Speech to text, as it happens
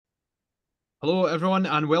Hello, everyone,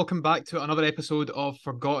 and welcome back to another episode of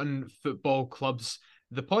Forgotten Football Clubs,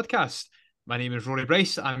 the podcast. My name is Rory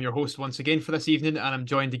Bryce. I'm your host once again for this evening, and I'm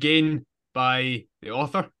joined again by the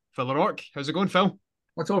author, Phil O'Rourke. How's it going, Phil?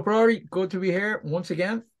 What's up, Rory? Good to be here once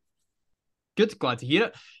again. Good, glad to hear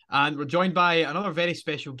it. And we're joined by another very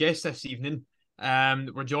special guest this evening.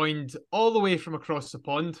 We're joined all the way from across the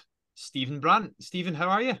pond, Stephen Brandt. Stephen, how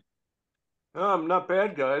are you? Not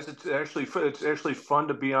bad, guys. It's actually fun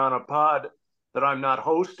to be on a pod that I'm not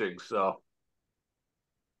hosting. So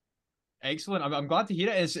Excellent. I'm glad to hear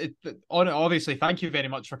it. Obviously, thank you very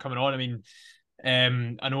much for coming on. I mean,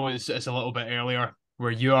 I know it's a little bit earlier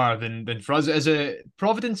where you are than for us. Is it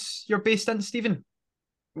Providence you're based in, Stephen?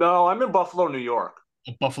 no, I'm in Buffalo, New York.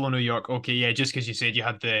 Buffalo, New York. Okay, yeah, just because you said you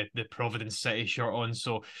had the Providence City shirt on,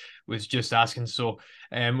 so was just asking. So,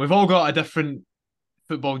 we've all got a different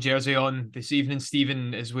football jersey on this evening.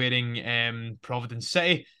 Stephen is wearing Providence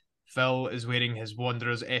City. Phil is wearing his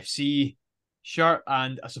Wanderers FC shirt,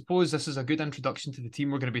 and I suppose this is a good introduction to the team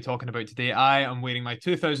we're going to be talking about today. I am wearing my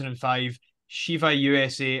 2005 Chivas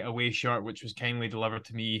USA away shirt, which was kindly delivered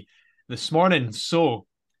to me this morning. So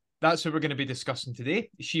that's what we're going to be discussing today.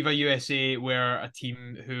 Chivas USA were a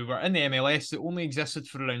team who were in the MLS that only existed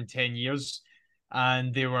for around 10 years,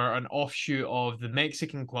 and they were an offshoot of the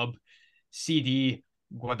Mexican club CD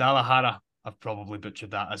Guadalajara. I've probably butchered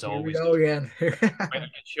that as Here we always. go again. Quite a good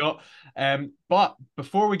shot. But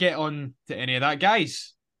before we get on to any of that,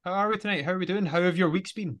 guys, how are we tonight? How are we doing? How have your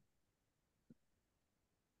weeks been?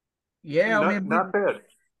 Yeah, I Not mean, not bad.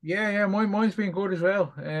 mine's been good as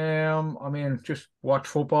well. I mean, just watch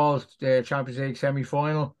football, the Champions League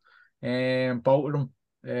semi-final, both of them.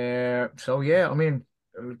 So yeah, I mean,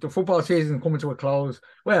 the football season coming to a close.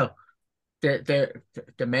 Well,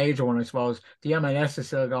 the major one, I suppose. The MLS is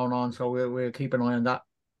still going on, so we'll keep an eye on that.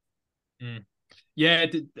 Mm. Yeah,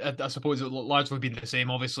 I suppose it'll largely be the same.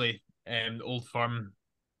 Obviously, Old Firm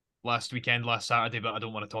last weekend, last Saturday, but I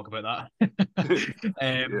don't want to talk about that.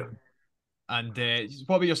 Yeah. And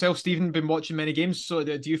what about yourself, Stephen? Been watching many games, so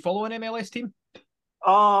do you follow an MLS team?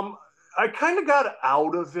 Um, I kind of got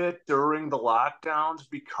out of it during the lockdowns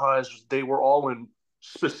because they were all in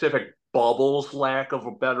specific bubbles, lack of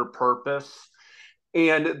a better purpose.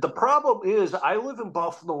 And the problem is, I live in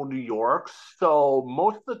Buffalo, New York, so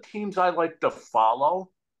most of the teams I like to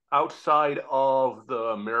follow outside of the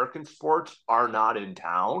American sports are not in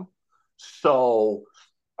town. So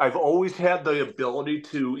I've always had the ability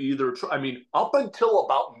to I mean, up until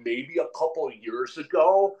about maybe a couple of years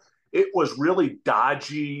ago, it was really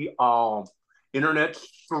dodgy internet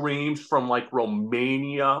streams from like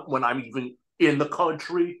Romania when I'm even in the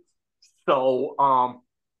country. So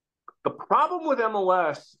the problem with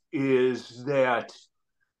MLS is that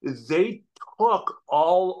they took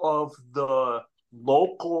all of the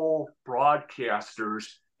local broadcasters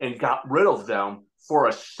and got rid of them for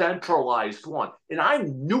a centralized one. And I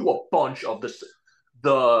knew a bunch of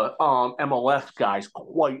the MLS guys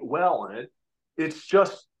quite well, and it's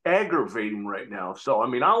just aggravating right now. So I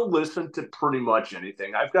mean, I'll listen to pretty much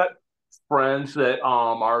anything. I've got friends that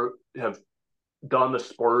are have done the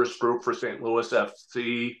Spurs group for St. Louis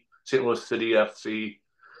FC, St. Louis City FC.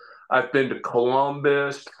 I've been to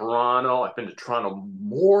Columbus, Toronto. I've been to Toronto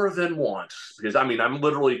more than once because I mean I'm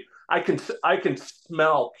literally I can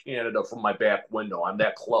smell Canada from my back window. I'm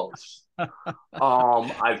that close.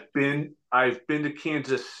 I've been to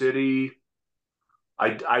Kansas City.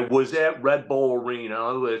 I was at Red Bull Arena.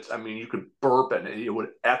 I mean you could burp and it would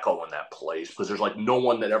echo in that place because there's like no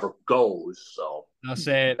one that ever goes. So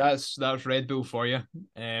That's Red Bull for you.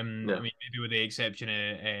 I yeah, mean, maybe with the exception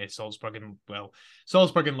of Salzburg and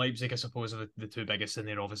Salzburg and Leipzig, I suppose, are the two biggest, and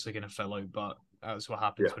they're obviously going to fill out. But that's what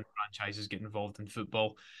happens yeah. when franchises get involved in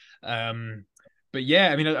football. Um, but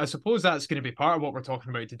yeah, I mean, I suppose that's going to be part of what we're talking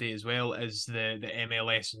about today as well, is the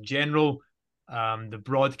MLS in general, the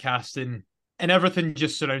broadcasting and everything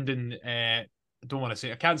just surrounding. I don't want to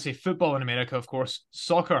say I can't say football in America, of course,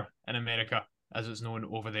 soccer in America as it's known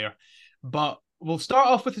over there. But we'll start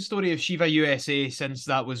off with the story of Chivas USA, since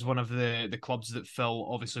that was one of the clubs that Phil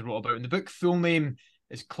obviously wrote about in the book. Full name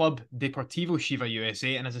is Club Deportivo Chivas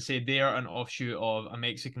USA, and as I said, they are an offshoot of a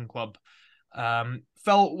Mexican club.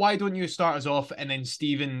 Phil, why don't you start us off, and then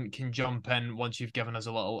Stephen can jump in once you've given us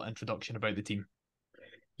a little introduction about the team.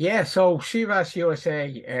 Yeah, so Chivas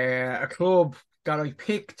USA, a club that I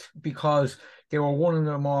picked because they were one of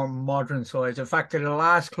the more modern sides. In fact, they're the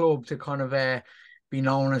last club to kind of be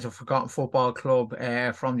known as a forgotten football club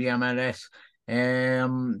from the MLS.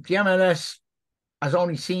 The MLS has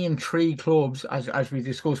only seen three clubs, as we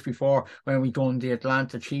discussed before when we done the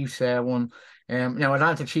Atlanta Chiefs one. Now,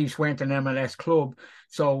 Atlanta Chiefs weren't an MLS club,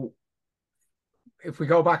 so if we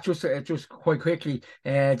go back just quite quickly,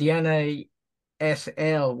 the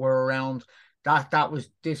NASL were around. That was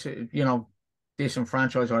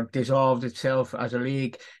disenfranchised or dissolved itself as a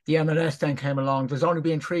league. The MLS then came along. There's only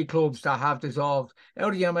been 3 clubs that have dissolved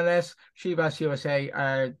out of the MLS. Chivas USA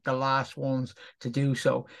are the last ones to do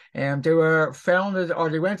so. They were founded, or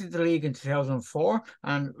they went into the league in 2004.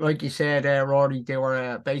 And like you said, Rory, they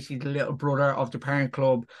were basically the little brother of the parent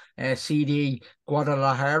club, CD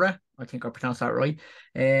Guadalajara. I think I pronounced that right.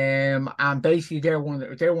 And basically they're one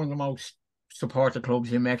of the most supporter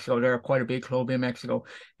clubs in Mexico. They're quite a big club in Mexico.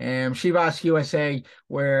 Chivas USA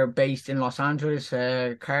were based in Los Angeles,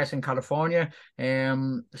 Carson, California.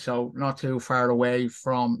 So not too far away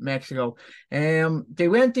from Mexico. They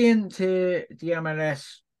went into the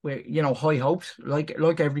MLS with high hopes, like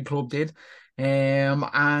every club did.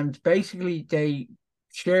 And basically they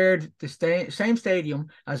shared the same stadium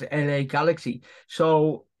as LA Galaxy.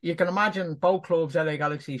 So you can imagine both clubs, LA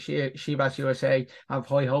Galaxy, Chivas USA, have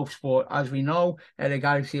high hopes, but as we know, LA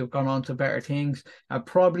Galaxy have gone on to better things. Have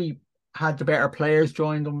probably had the better players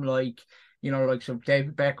join them, like some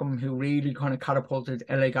David Beckham, who really kind of catapulted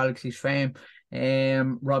LA Galaxy's fame.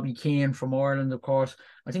 Robbie Keane from Ireland, of course.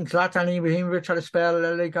 I think Zlatan Ibrahimovic had a spell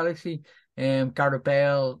at LA Galaxy. Gareth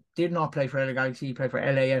Bale did not play for LA Galaxy; he played for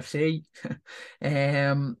LAFC.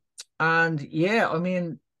 And yeah, I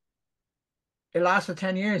mean, it lasted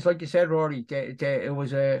 10 years, like you said, Rory. It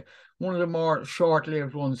was one of the more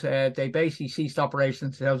short-lived ones. They basically ceased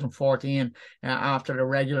operations in 2014 after the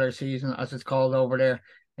regular season, as it's called over there.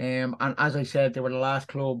 And as I said, they were the last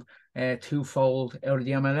club to fold out of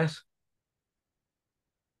the MLS.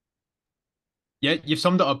 Yeah, you've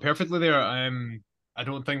summed it up perfectly there. I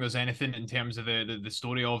don't think there's anything in terms of the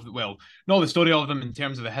story of, well, not the story of them in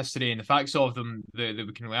terms of the history and the facts of them that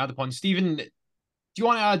we can really add upon. Stephen, do you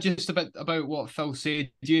want to add just a bit about what Phil said?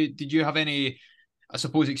 Did you have any, I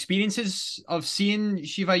suppose, experiences of seeing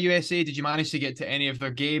Chivas USA? Did you manage to get to any of their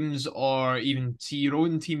games or even see your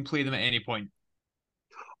own team play them at any point?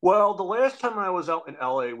 Well, the last time I was out in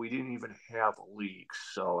LA, we didn't even have a league.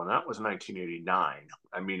 And that was 1989.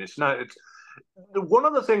 I mean, it's one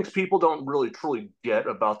of the things people don't really truly get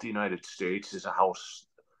about the United States is how,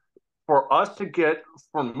 for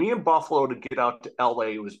me and Buffalo to get out to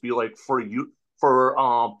LA, it was be like for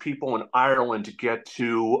people in Ireland to get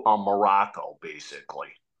to Morocco, basically.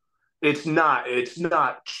 It's not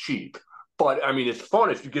cheap, but I mean it's fun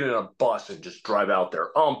if you get in a bus and just drive out there.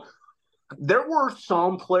 There were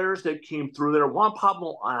some players that came through there. Juan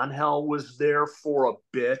Pablo Angel was there for a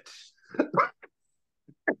bit.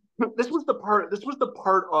 This was the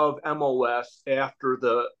part of MLS after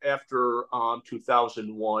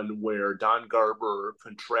 2001 where Don Garber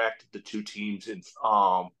contracted the 2 teams in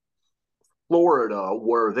Florida,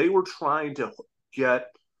 where they were trying to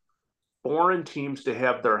get foreign teams to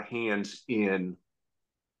have their hands in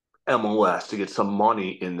MLS to get some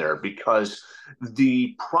money in there, because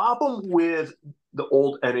the problem with the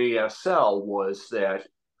old NASL was that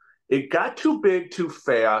it got too big too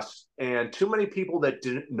fast, and too many people that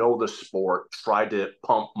didn't know the sport tried to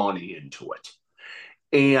pump money into it.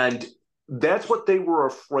 And that's what they were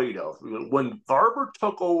afraid of. When Garber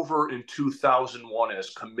took over in 2001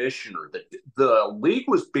 as commissioner, the league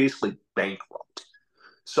was basically bankrupt.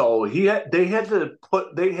 So they had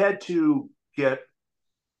to get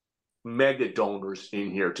mega donors in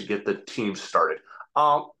here to get the team started.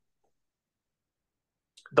 The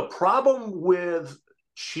problem with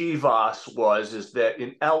Chivas is that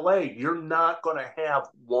in LA, you're not going to have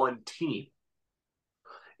one team.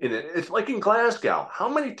 It's like in Glasgow. How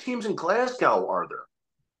many teams in Glasgow are there?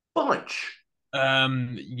 Bunch.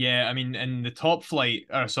 Yeah, I mean, in the top flight,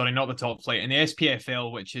 or sorry, not the top flight, in the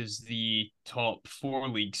SPFL, which is the top 4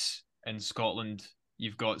 leagues in Scotland,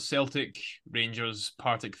 you've got Celtic, Rangers,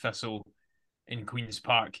 Partick Thistle in Queen's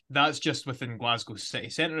Park. That's just within Glasgow city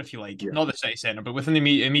centre, if you like. Yeah. Not the city centre, but within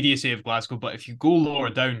the immediacy of Glasgow. But if you go lower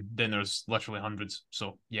down, then there's literally hundreds.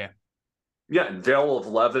 So, yeah. Yeah, and Vale of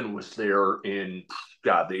Leven was there in,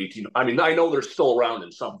 God, the 18... I mean, I know they're still around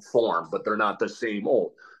in some form, but they're not the same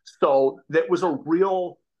old. So that was a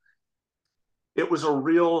real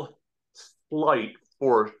slight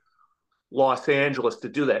for Los Angeles to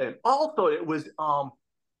do that. And also it was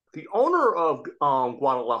the owner of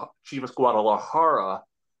Chivas Guadalajara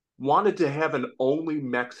wanted to have an only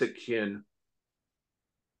Mexican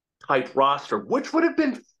type roster, which would have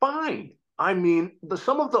been fine. I mean,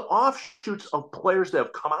 some of the offshoots of players that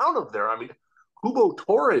have come out of there. I mean, Hugo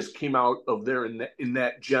Torres came out of there in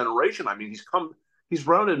that generation. I mean, he's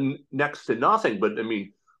rounded next to nothing. But I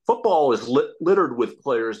mean, football is littered with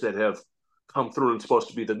players that have come through and supposed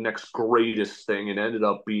to be the next greatest thing and ended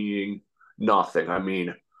up being nothing. I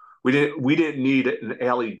mean, we didn't need an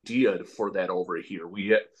Ali Dia for that over here.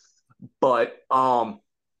 But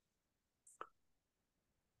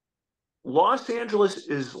Los Angeles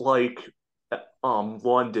is like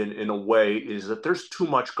London in a way, is that there's too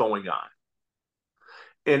much going on.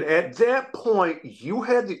 And at that point, you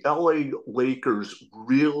had the LA Lakers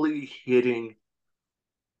really hitting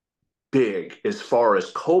big as far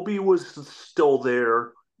as Kobe was still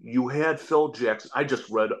there. You had Phil Jackson. I just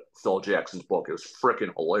read Phil Jackson's book. It was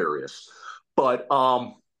freaking hilarious. But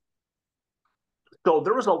so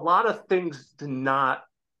there was a lot of things to not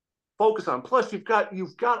focus on. Plus, you've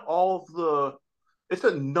got all of the. It's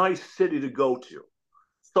a nice city to go to.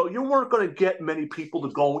 So you weren't going to get many people to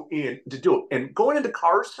go in to do it. And going into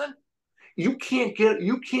Carson, you can't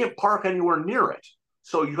park anywhere near it.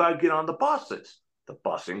 So you got to get on the buses. The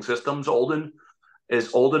busing system's old and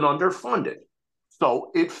underfunded.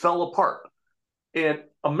 So it fell apart. And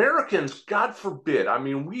Americans, God forbid, I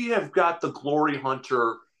mean, we have got the glory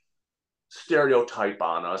hunter stereotype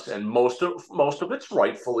on us, and most of it's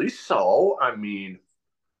rightfully so. I mean,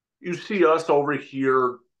 you see us over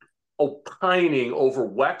here opining over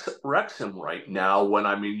Wrexham right now, when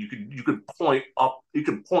I mean you could point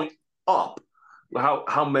up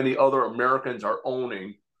how many other Americans are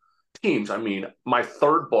owning teams. I mean, my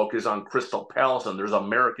third book is on Crystal Palace, and there's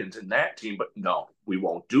Americans in that team, but no, we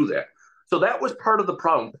won't do that. So that was part of the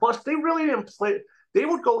problem. Plus, they really didn't play. They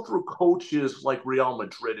would go through coaches like Real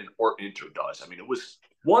Madrid or Inter does. I mean, it was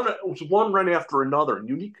one run after another, and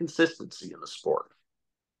you need consistency in the sport.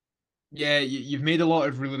 Yeah, you've made a lot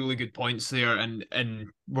of really, really good points there, and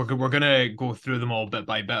we're gonna go through them all bit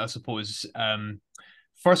by bit, I suppose.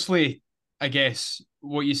 Firstly, I guess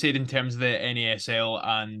what you said in terms of the NASL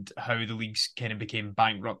and how the leagues kind of became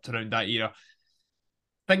bankrupt around that era.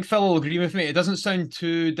 I think Phil will agree with me. It doesn't sound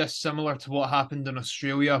too dissimilar to what happened in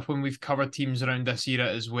Australia when we've covered teams around this era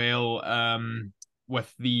as well.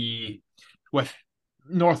 With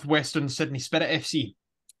Northwestern Sydney Spirit FC,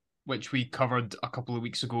 which we covered a couple of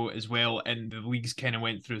weeks ago as well, and the leagues kind of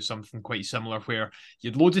went through something quite similar where you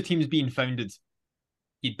had loads of teams being founded,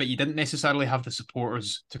 but you didn't necessarily have the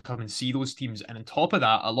supporters to come and see those teams. And on top of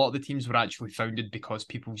that, a lot of the teams were actually founded because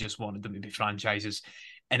people just wanted them to be franchises.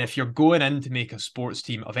 And if you're going in to make a sports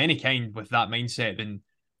team of any kind with that mindset, then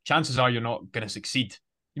chances are you're not going to succeed.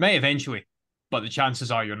 You might eventually, but the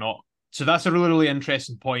chances are you're not. So that's a really, really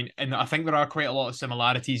interesting point. And I think there are quite a lot of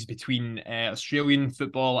similarities between Australian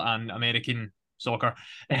football and American soccer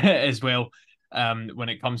as well, when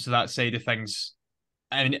it comes to that side of things.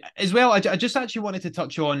 And as well, I just actually wanted to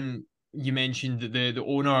touch on, you mentioned the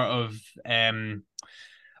owner of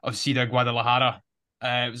Cida Guadalajara.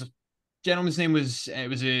 It was a gentleman's name was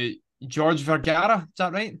a George Vergara. Is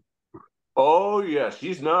that right? Oh yes,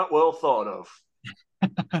 he's not well thought of.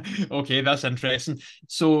 Okay, that's interesting.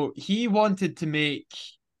 So he wanted to make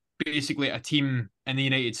basically a team in the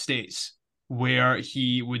United States where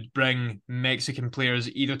he would bring Mexican players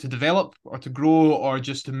either to develop or to grow or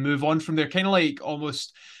just to move on from there. Kind of like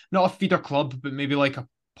almost not a feeder club, but maybe like a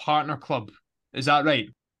partner club. Is that right?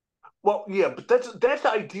 Well, yeah, but that's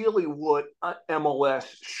ideally what MLS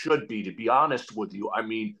should be, to be honest with you. I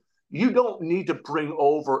mean, you don't need to bring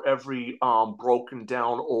over every broken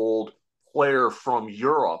down old player from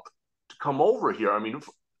Europe to come over here. I mean,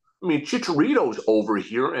 Chicharito's over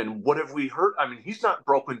here, and what have we heard? I mean, he's not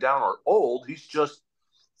broken down or old. He's just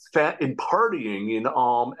fat and partying in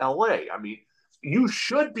LA. I mean, you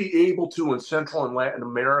should be able to, in Central and Latin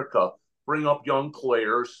America, bring up young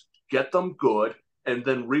players, get them good, and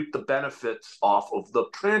then reap the benefits off of the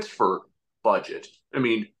transfer budget. And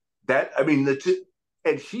he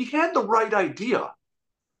had the right idea,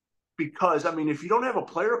 because, I mean, if you don't have a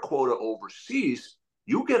player quota overseas,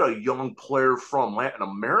 you get a young player from Latin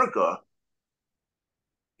America,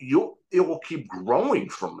 it will keep growing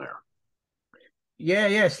from there.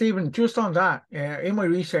 Yeah, Stephen, just on that, in my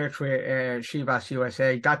research with Chivas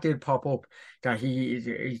USA, that did pop up that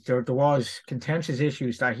there was contentious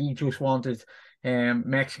issues that he just wanted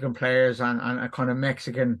Mexican players and a kind of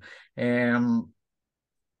Mexican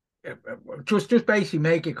just basically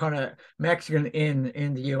make it kind of Mexican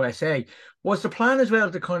in the USA. Was the plan as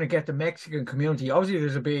well to kind of get the Mexican community? Obviously,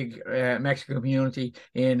 there's a big Mexican community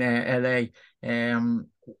in LA.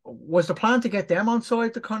 Was the plan to get them on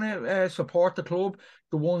side to kind of support the club?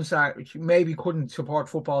 the ones that maybe couldn't support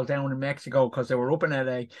football down in Mexico because they were up in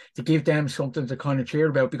LA, to give them something to kind of cheer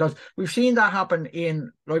about. Because we've seen that happen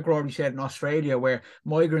in, like Rory said, in Australia, where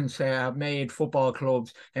migrants have made football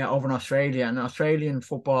clubs over in Australia, and Australian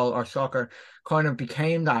football or soccer kind of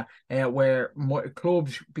became that, where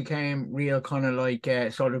clubs became real kind of like,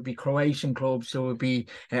 so there'd be Croatian clubs, there would be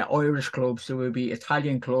Irish clubs, there would be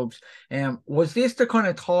Italian clubs. Was this the kind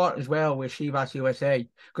of thought as well with Chivas USA?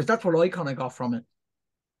 Because that's what I kind of got from it.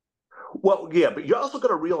 Well, yeah, but you also got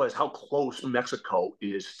to realize how close Mexico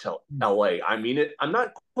is to LA. I mean, I'm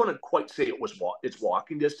not going to quite say it's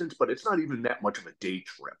walking distance, but it's not even that much of a day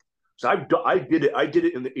trip. So I did it. I did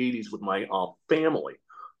it in the '80s with my family.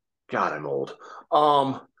 God, I'm old.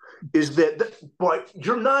 But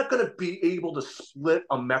you're not going to be able to split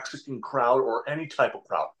a Mexican crowd or any type of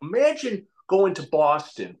crowd. Imagine going to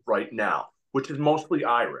Boston right now, which is mostly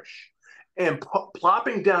Irish, and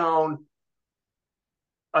plopping down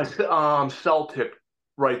a Celtic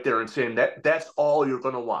right there and saying that's all you're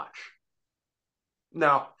going to watch.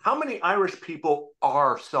 Now, how many Irish people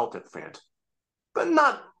are Celtic fans? But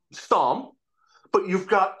not some, but you've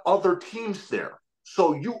got other teams there.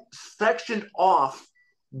 So you sectioned off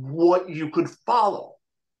what you could follow.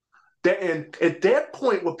 And at that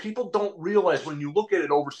point, what people don't realize when you look at it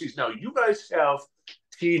overseas, now you guys have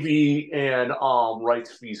TV and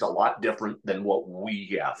rights fees a lot different than what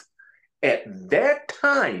we have. At that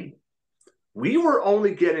time, we were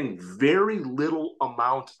only getting very little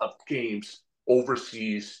amount of games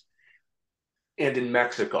overseas and in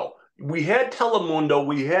Mexico. We had Telemundo,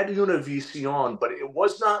 we had Univision, but it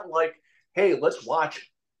was not like, hey, let's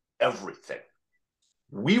watch everything.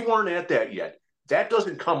 We weren't at that yet. That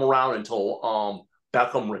doesn't come around until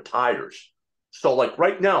Beckham retires. So, like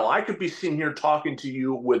right now, I could be sitting here talking to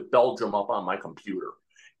you with Belgium up on my computer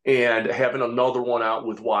and having another one out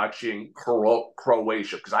with watching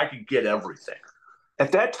Croatia because I could get everything.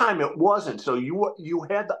 At that time, it wasn't. So you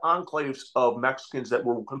had the enclaves of Mexicans that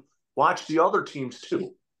were watch the other teams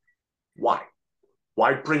too. Why?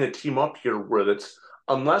 Why bring a team up here where that's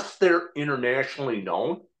unless they're internationally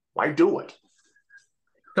known? Why do it?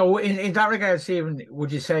 So in that regard, Stephen,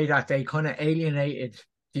 would you say that they kind of alienated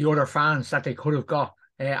the other fans that they could have got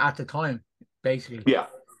at the time, basically? Yeah,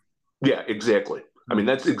 exactly. I mean,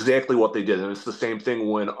 that's exactly what they did, and it's the same thing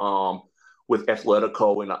when with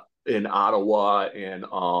Atletico in Ottawa and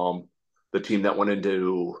the team that went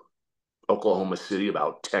into Oklahoma City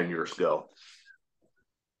about 10 years ago.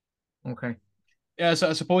 Okay. Yeah, so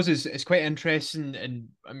I suppose it's quite interesting, and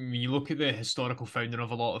I mean, you look at the historical founding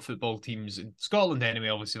of a lot of football teams in Scotland. Anyway,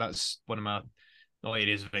 obviously that's one of my not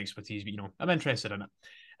areas of expertise, but I'm interested in it.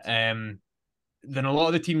 Then a lot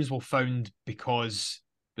of the teams will found because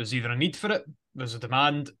there's either a need for it, there's a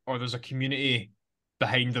demand, or there's a community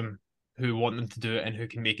behind them who want them to do it and who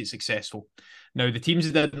can make it successful. Now, the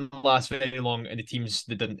teams that didn't last very long and the teams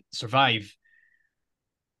that didn't survive,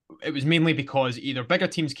 it was mainly because either bigger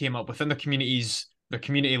teams came up within their communities, their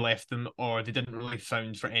community left them, or they didn't really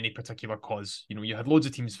found for any particular cause. You had loads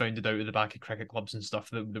of teams founded out of the back of cricket clubs and stuff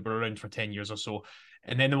that were around for 10 years or so.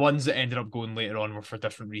 And then the ones that ended up going later on were for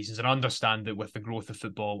different reasons. And I understand that with the growth of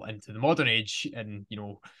football into the modern age and,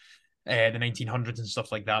 the 1900s and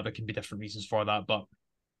stuff like that, there can be different reasons for that. But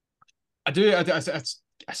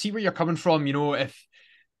I see where you're coming from.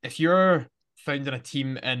 If you're founding a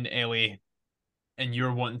team in LA and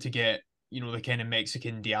you're wanting to get, the kind of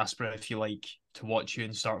Mexican diaspora, if you like, to watch you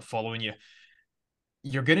and start following you,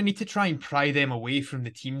 you're going to need to try and pry them away from the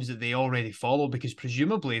teams that they already follow, because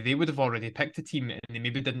presumably they would have already picked a team and they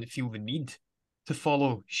maybe didn't feel the need to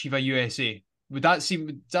follow Chivas USA. Does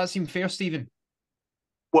that seem fair, Stephen?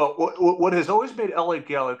 Well, what has always made LA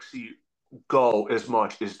Galaxy go as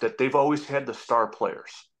much is that they've always had the star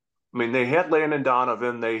players. I mean, they had Landon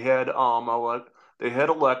Donovan, they had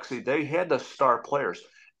Alexi, they had the star players.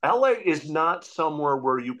 LA is not somewhere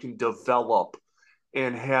where you can develop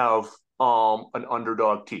and have an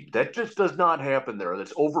underdog team. That just does not happen there.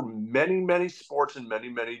 That's over many, many sports and many,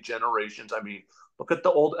 many generations. I mean, look at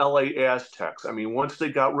the old LA Aztecs. I mean, once they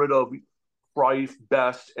got rid of Cruyff,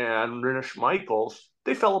 Best, and Renish Michaels,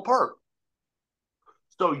 they fell apart.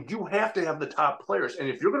 So you have to have the top players. And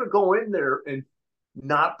if you're going to go in there and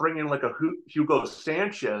not bring in like a Hugo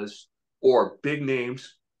Sanchez or big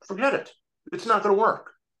names, forget it. It's not going to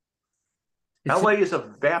work. LA is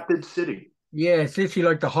a vapid city. Yeah, it's literally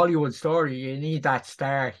like the Hollywood story. You need that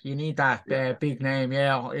star. You need that big name.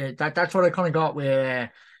 Yeah, that's what I kind of got with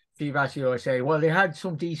Chivas USA. Well, they had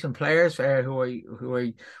some decent players who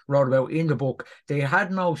I wrote about in the book. They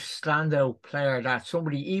had no standout player that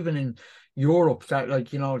somebody even Europe that like,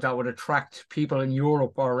 that would attract people in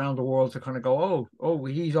Europe or around the world to kind of go, oh,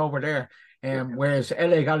 he's over there. Whereas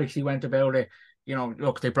LA Galaxy went about it,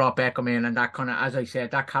 look, they brought Beckham in, and that kind of, as I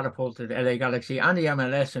said, that catapulted LA Galaxy and the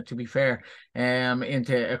MLS, to be fair,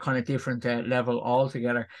 into a kind of different level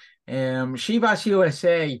altogether. Chivas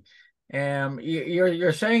USA,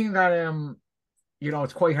 you're saying that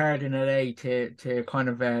it's quite hard in LA to kind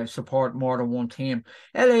of support more than one team.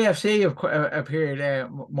 LAFC have appeared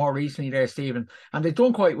more recently there, Stephen, and they've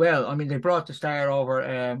done quite well. I mean, they brought the star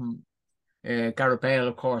over, Gareth Bale,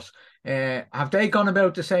 of course. Have they gone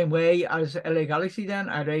about the same way as LA Galaxy then?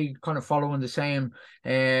 Are they kind of following the same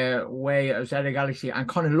way as LA Galaxy and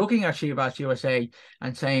kind of looking at Chivas USA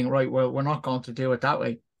and saying, right, well, we're not going to do it that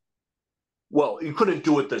way? Well, you couldn't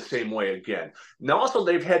do it the same way again. Now, also,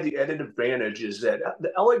 they've had the added advantage is that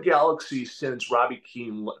the LA Galaxy, since Robbie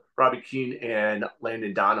Keane and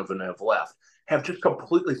Landon Donovan have left, have just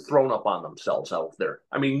completely thrown up on themselves out there.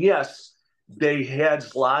 I mean, yes, they had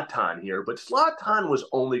Zlatan here, but Zlatan was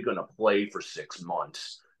only going to play for 6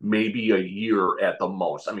 months, maybe a year at the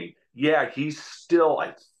most. I mean, yeah, he's still,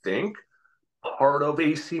 I think, part of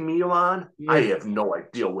AC Milan. Yeah. I have no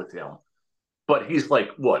idea with him, but he's like,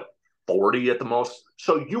 what, 40 at the most.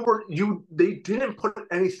 So they didn't put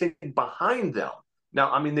anything behind them.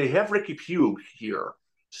 Now, I mean, they have Ricky Pugh here.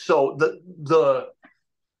 So the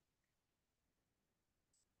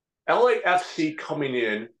LAFC coming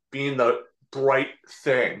in, being the bright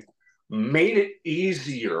thing, made it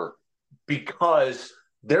easier because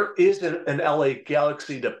there isn't an LA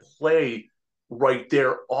Galaxy to play right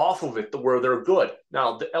there off of it where they're good.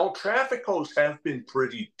 Now, the El Traficos have been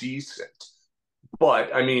pretty decent.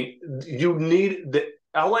 But, I mean, the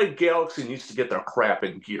LA Galaxy needs to get their crap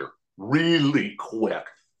in gear really quick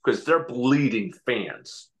because they're bleeding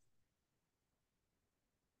fans.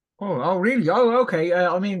 Oh, really? Oh, okay.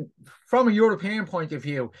 I mean, from a European point of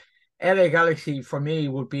view, LA Galaxy for me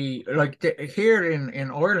would be like here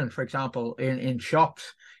in Ireland, for example, in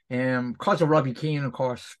shops, because of Robbie Keane, of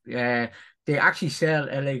course, they actually sell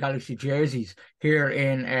LA Galaxy jerseys here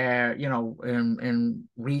in in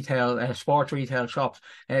retail, sports retail shops.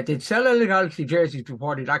 They'd sell LA Galaxy jerseys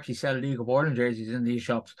before they'd actually sell League of Ireland jerseys in these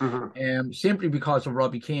shops, simply because of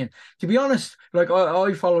Robbie Keane. To be honest, like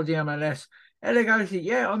I follow the MLS. LA Galaxy,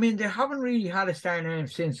 yeah, I mean, they haven't really had a star name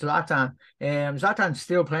since Zlatan. Zlatan's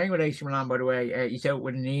still playing with AC Milan, by the way. He's out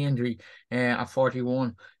with a knee injury at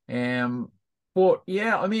 41. But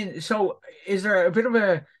yeah, I mean, so is there a bit of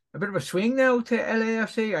a swing now to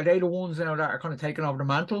LAFC? Are they the ones now that are kind of taking over the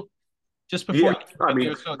mantle? Just before, I mean,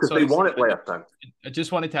 because they won it last time. I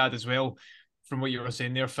just wanted to add as well, from what you were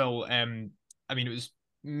saying there, Phil. I mean, it was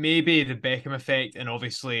maybe the Beckham effect, and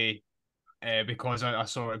obviously, because I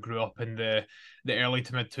sort of grew up in the early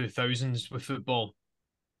to mid 2000s with football.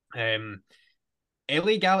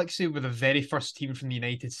 LA Galaxy were the very first team from the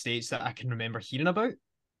United States that I can remember hearing about,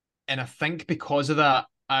 and I think because of that,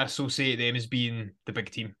 I associate them as being the big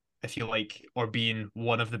team, if you like, or being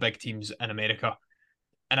one of the big teams in America.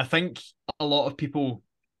 And I think a lot of people,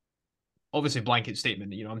 obviously blanket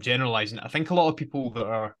statement, I'm generalizing. I think a lot of people that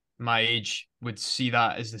are my age would see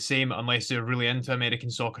that as the same, unless they're really into American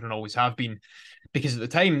soccer and always have been. Because at the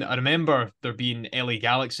time, I remember there being LA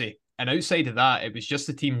Galaxy, and outside of that, it was just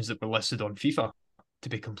the teams that were listed on FIFA, to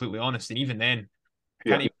be completely honest. And even then, I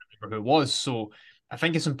can't even remember who it was. So I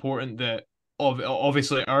think it's important that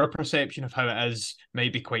obviously our perception of how it is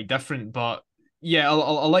might be quite different, but yeah,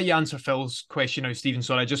 I'll let you answer Phil's question now, Stephen.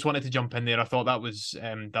 Sorry, I just wanted to jump in there. I thought that was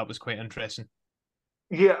quite interesting.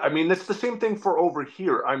 Yeah, I mean, it's the same thing for over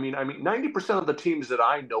here. I mean, 90% of the teams that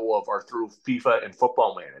I know of are through FIFA and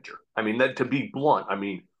Football Manager. I mean, that, to be blunt,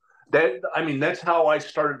 that's how I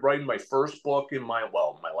started writing my first book in my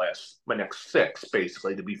next 6,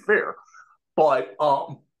 basically, to be fair. But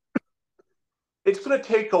it's going to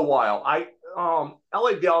take a while.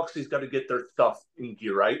 LA Galaxy's got to get their stuff in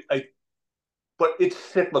gear, right? But it's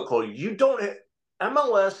cyclical.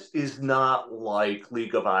 MLS is not like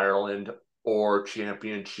League of Ireland or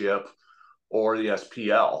Championship or the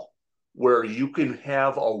SPL, where you can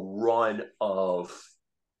have a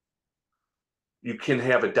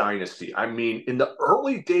dynasty. I mean, in the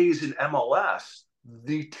early days in MLS,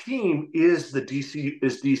 the team is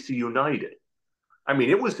DC United. I mean,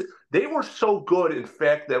 they were so good, in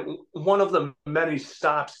fact, that one of the many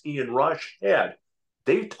stops Ian Rush had,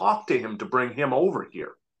 they talked to him to bring him over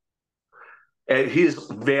here. And he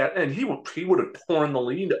would have torn the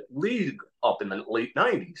league up in the late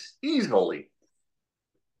 90s easily.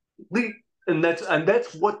 And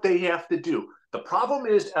that's what they have to do. The problem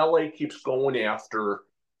is LA keeps going after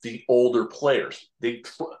the older players.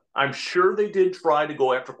 I'm sure they did try to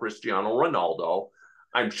go after Cristiano Ronaldo.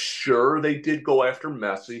 I'm sure they did go after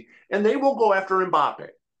Messi, and they will go after Mbappe.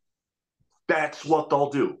 That's what they'll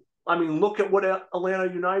do. I mean, look at what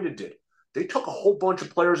Atlanta United did. They took a whole bunch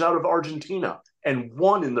of players out of Argentina and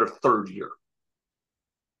won in their third year.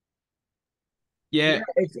 Yeah, Yeah,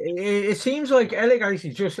 it seems like LA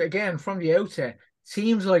Galaxy just again from the outset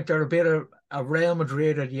seems like they're a bit of a Real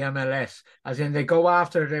Madrid or the MLS, as in they go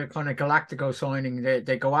after the kind of Galactico signing,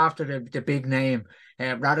 they go after the big name,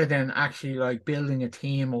 rather than actually like building a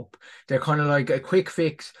team up. They're kind of like a quick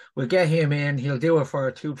fix. We'll get him in, he'll do it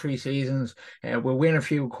for 2, 3 seasons, we'll win a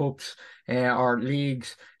few cups or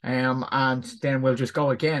leagues, and then we'll just go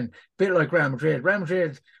again. Bit like Real Madrid. Real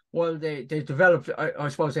Madrid. Well, they've developed. I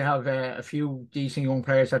suppose they have a few decent young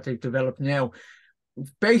players that they've developed now.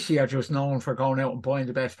 Basically, are just known for going out and buying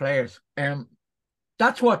the best players.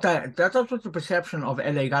 That's what the perception of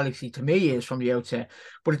LA Galaxy to me is from the outset.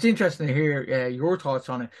 But it's interesting to hear your thoughts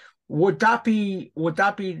on it. Would that be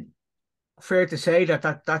fair to say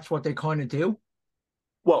that's what they kind of do?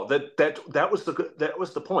 Well, that was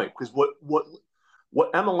the point, because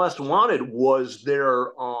what MLS wanted was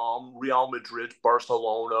their Real Madrid,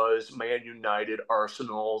 Barcelona's, Man United,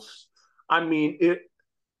 Arsenal's. I mean, it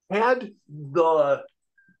had the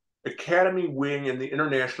academy wing and the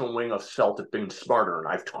international wing of Celtic being smarter, and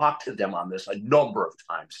I've talked to them on this a number of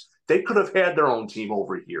times. They could have had their own team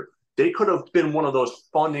over here. They could have been one of those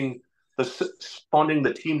funding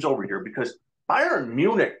the teams over here, because Bayern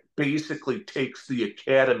Munich basically takes the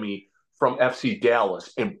academy from FC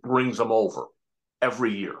Dallas and brings them over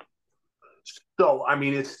every year. So, I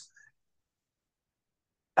mean, it's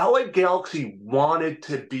LA Galaxy wanted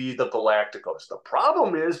to be the Galacticos. The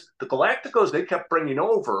problem is the Galacticos they kept bringing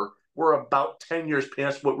over were about 10 years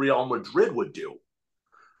past what Real Madrid would do.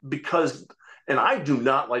 Because, and I do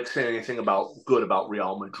not like saying anything good about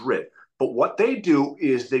Real Madrid, but what they do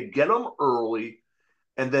is they get them early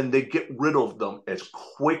and then they get rid of them as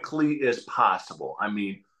quickly as possible. I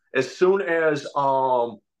mean, as soon as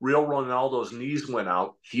Real Ronaldo's knees went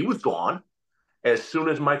out, he was gone. As soon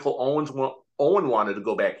as Owen wanted to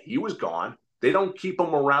go back, he was gone. They don't keep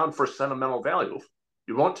him around for sentimental value.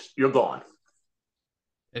 You're gone.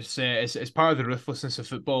 It's part of the ruthlessness of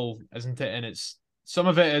football, isn't it? And it's some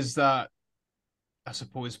of it is that, I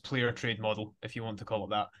suppose, player trade model, if you want to call it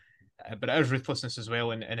that. But it is ruthlessness as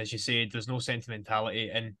well. And as you said, there's no sentimentality.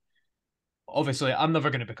 And obviously, I'm never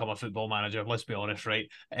going to become a football manager. Let's be honest, right?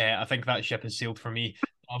 I think that ship has sailed for me.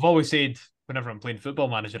 I've always said, whenever I'm playing football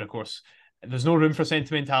manager, of course, there's no room for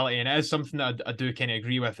sentimentality. And it is something that I do kind of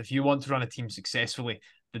agree with. If you want to run a team successfully,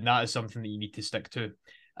 then that is something that you need to stick to.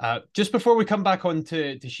 Just before we come back on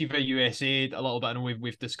to Chivas USA a little bit, I know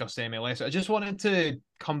we've discussed MLS. I just wanted to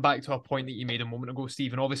come back to a point that you made a moment ago,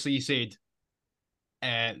 Stephen. Obviously, you said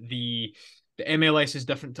the MLS is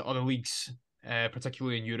different to other leagues,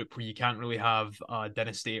 particularly in Europe, where you can't really have a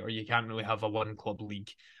dynasty or you can't really have a one club league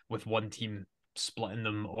with one team splitting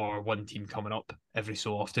them or one team coming up every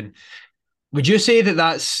so often. Would you say that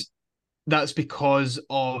that's because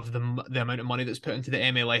of the amount of money that's put into the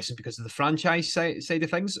MLS and because of the franchise side of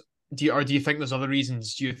things? Do you think there's other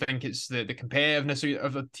reasons? Do you think it's the competitiveness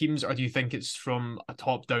of the teams, or do you think it's from a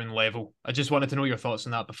top-down level? I just wanted to know your thoughts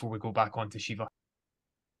on that before we go back on to Shiva.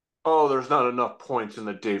 Oh, there's not enough points in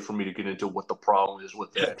the day for me to get into what the problem is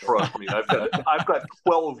with that. Trust me, I've got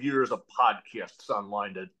 12 years of podcasts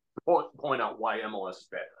online to point out why MLS is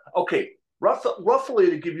bad. Okay, roughly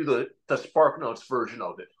to give you the Spark Notes version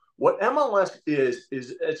of it. What MLS is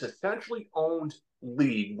it's essentially owned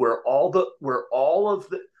league where all of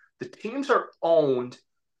the teams are owned,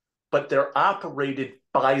 but they're operated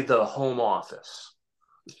by the home office.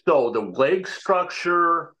 So the leg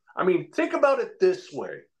structure, I mean, think about it this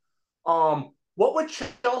way. What would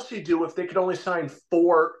Chelsea do if they could only sign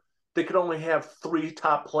 4? They could only have 3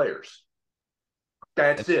 top players.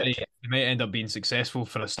 That's it. They might end up being successful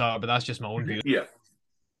for a start, but that's just my own view.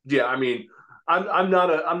 Yeah. I mean, I'm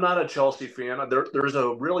not a Chelsea fan. There's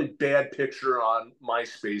a really bad picture on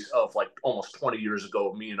MySpace of like almost 20 years ago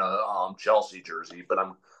of me in a Chelsea jersey. But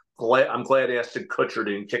I'm glad Aston Kutcher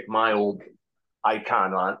didn't kick my old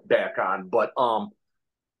icon back on. But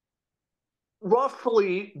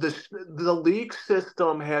roughly the league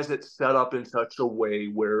system has it set up in such a way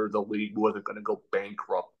where the league wasn't going to go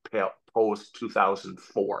bankrupt post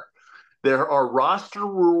 2004. There are roster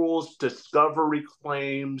rules, discovery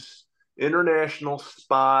claims, international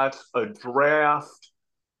spots, a draft,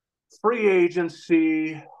 free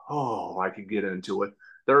agency. Oh, I could get into it.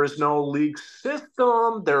 There is no league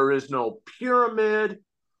system. There is no pyramid.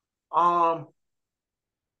 You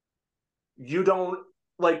don't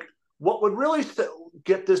like what would really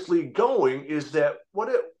get this league going is that what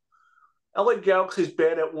if LA Galaxy's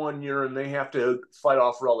bad at 1 year and they have to fight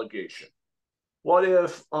off relegation? What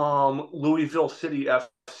if Louisville City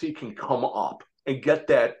FC can come up and get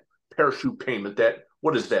that parachute payment? That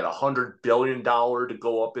what is that, $100 billion to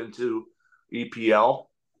go up into EPL?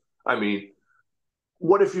 I mean,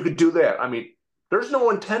 what if you could do that? I mean, there's no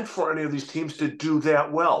intent for any of these teams to do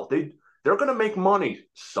that well. They're going to make money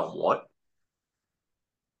somewhat.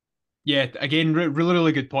 Yeah, again, really,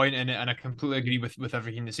 really good point, and I completely agree with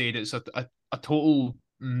everything they said. It's a total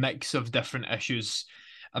mix of different issues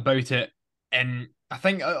about it. And I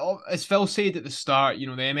think, as Phil said at the start, the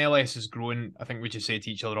MLS is growing. I think we just said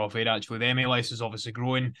to each other off air, actually, the MLS is obviously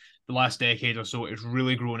growing. The last decade or so, it's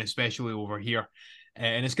really grown, especially over here.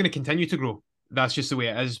 And it's going to continue to grow. That's just the way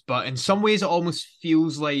it is. But in some ways, it almost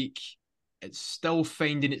feels like it's still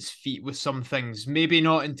finding its feet with some things. Maybe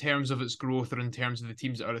not in terms of its growth or in terms of the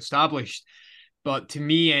teams that are established. But to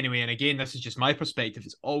me, anyway, and again, this is just my perspective,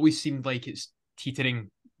 it's always seemed like it's teetering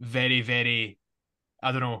very, very,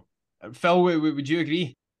 I don't know. Phil, would you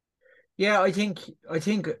agree? Yeah, I think,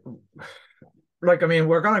 like, I mean,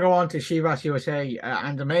 we're going to go on to Chivas USA,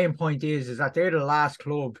 and the main point is that they're the last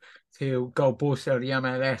club to go bust out of the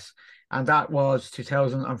MLS, and that was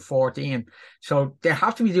 2014. So they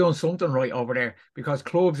have to be doing something right over there because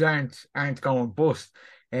clubs aren't going bust.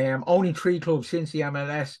 Only 3 clubs since the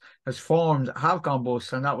MLS has formed have gone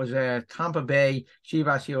bust, and that was Tampa Bay,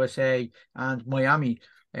 Chivas USA, and Miami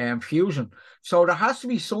Fusion. So there has to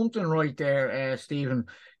be something right there, Stephen.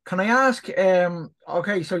 Can I ask,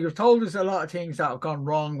 okay, so you've told us a lot of things that have gone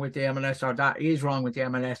wrong with the MLS, or that is wrong with the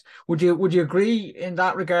MLS. Would you agree in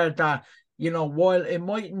that regard that, while it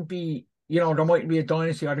mightn't be, there mightn't be a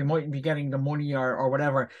dynasty, or they mightn't be getting the money or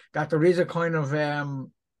whatever, that there is a kind of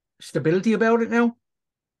stability about it now?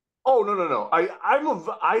 Oh, no.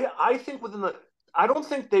 I think I don't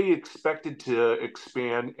think they expected to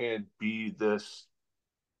expand and be this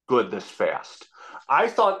good this fast. I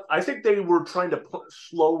think they were trying to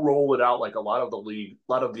slow roll it out like a lot of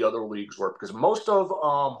the other leagues were, because most of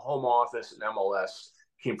home office and MLS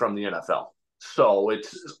came from the NFL, so it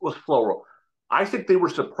was slow roll. I think they were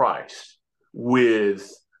surprised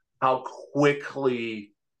with how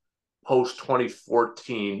quickly post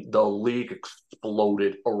 2014 the league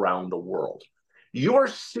exploded around the world. You're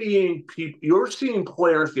seeing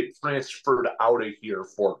players get transferred out of here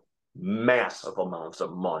for massive amounts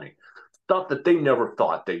of money, stuff that they never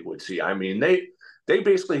thought they would see. I mean, they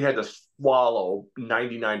basically had to swallow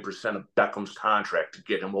 99% of Beckham's contract to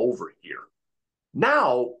get him over here.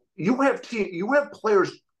 Now you have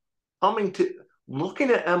players looking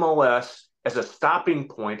at MLS as a stopping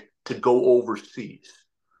point to go overseas.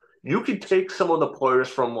 You could take some of the players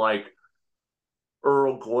from like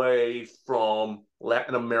Uruguay, from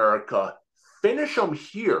Latin America, finish them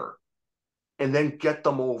here, and then get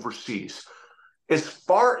them overseas. As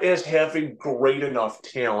far as having great enough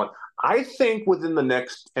talent, I think within the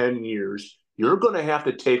next 10 years, you're going to have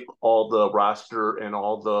to take all the roster and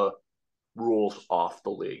all the rules off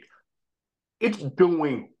the league. It's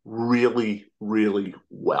doing really, really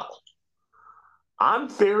well. I'm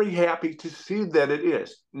very happy to see that it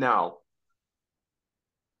is. Now,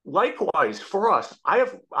 likewise for us,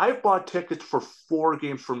 I've bought tickets for 4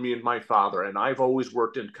 games for me and my father, and I've always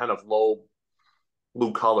worked in kind of low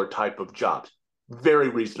blue collar type of jobs. Very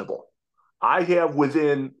reasonable. I have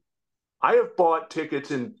bought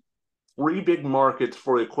tickets in 3 big markets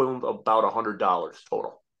for the equivalent of about $100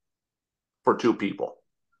 total for 2 people.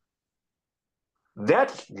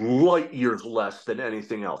 That's light years less than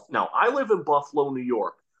anything else. Now, I live in Buffalo, New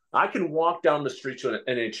York. I can walk down the street to an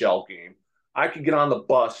NHL game. I can get on the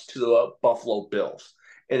bus to the Buffalo Bills,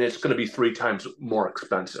 and it's going to be 3 times more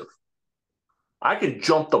expensive. I can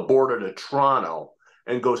jump the border to Toronto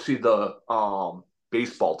and go see the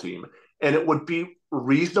baseball team, and it would be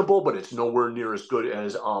reasonable, but it's nowhere near as good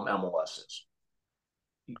as MLS is.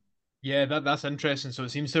 Yeah, that's interesting. So it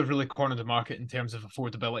seems to have really cornered the market in terms of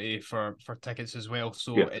affordability for tickets as well.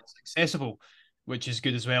 So Yeah. It's accessible, which is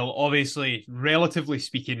good as well. Obviously, relatively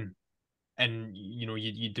speaking, and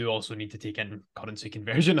you do also need to take in currency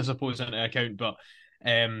conversion, I suppose, into account. But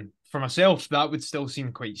for myself, that would still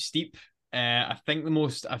seem quite steep. I think the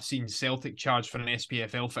most I've seen Celtic charge for an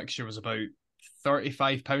SPFL fixture was about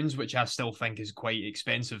 £35, which I still think is quite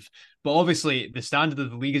expensive. But obviously, the standard of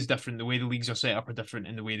the league is different. The way the leagues are set up are different,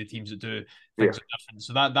 and the way the teams that do things are different.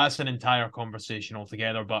 So that's an entire conversation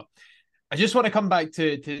altogether. But I just want to come back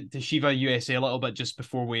to Chivas USA a little bit just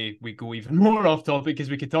before we go even more off topic, because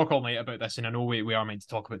we could talk all night about this, and I know we are meant to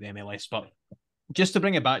talk about the MLS, but just to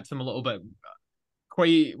bring it back to them a little bit,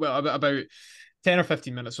 quite well about 10 or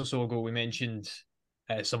 15 minutes or so ago, we mentioned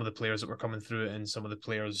some of the players that were coming through and some of the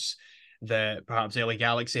players that perhaps LA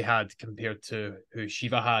Galaxy had compared to who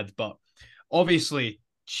Shiva had. But obviously,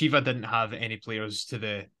 Shiva didn't have any players to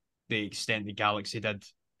the extent the Galaxy did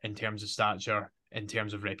in terms of stature, in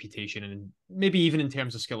terms of reputation, and maybe even in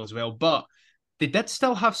terms of skill as well. But they did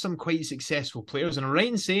still have some quite successful players. And I'm right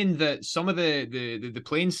in saying that some of the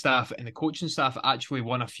playing staff and the coaching staff actually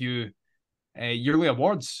won a few yearly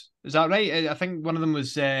awards. Is that right? I think one of them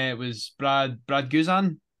was Brad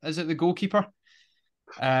Guzan. Is it the goalkeeper?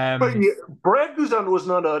 But yeah, Brad Guzan was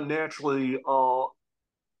not a naturally.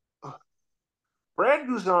 Brad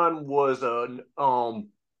Guzan was a. I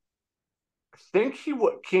think he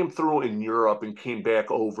came through in Europe and came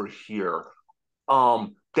back over here.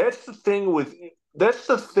 That's the thing with. That's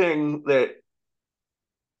the thing that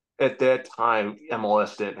at that time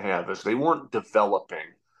MLS didn't have is they weren't developing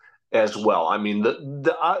as well. I mean,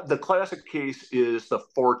 the classic case is the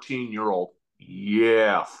 14-year-old.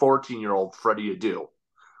 Yeah, 14-year-old Freddie Adu.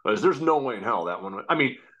 Because there's no way in hell that one. I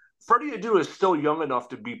mean, Freddie Adu is still young enough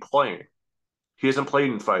to be playing. He hasn't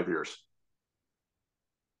played in 5 years.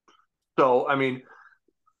 So, I mean,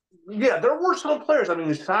 yeah, there were some players. I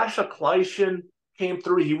mean, Sasha Kleishin came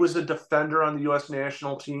through. He was a defender on the U.S.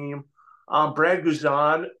 national team. Brad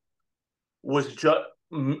Guzan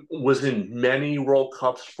was in many World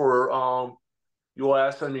Cups for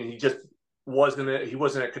U.S. I mean, he wasn't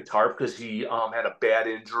at Qatar because he had a bad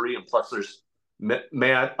injury, and plus there's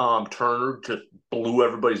Matt Turner just blew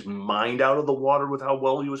everybody's mind out of the water with how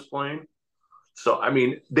well he was playing. So I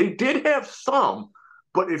mean, they did have some,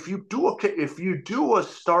 but if you do a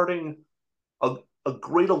starting a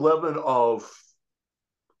grade 11 of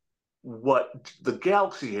what the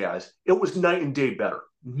Galaxy has, it was night and day better,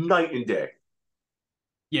 night and day.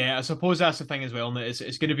 Yeah, I suppose that's the thing as well.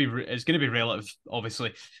 It's going to be relative.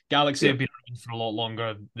 Obviously, Galaxy have been around for a lot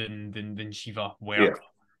longer than Shiva were.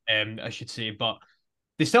 I should say, but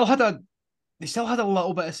they still had a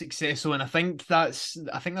little bit of success. So, and I think that's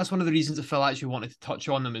one of the reasons that Phil actually wanted to touch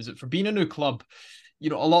on them is that for being a new club, a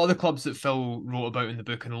lot of the clubs that Phil wrote about in the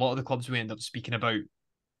book and a lot of the clubs we end up speaking about,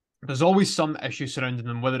 there's always some issue surrounding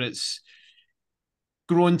them, whether it's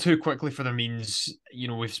growing too quickly for their means.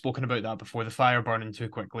 We've spoken about that before, the fire burning too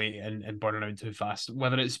quickly and burning out too fast,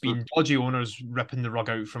 whether it's been dodgy owners ripping the rug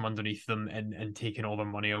out from underneath them and taking all their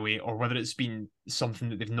money away, or whether it's been something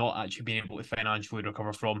that they've not actually been able to financially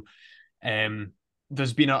recover from.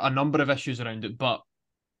 There's been a number of issues around it, but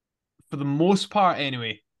for the most part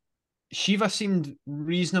anyway, Shiva seemed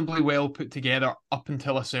reasonably well put together up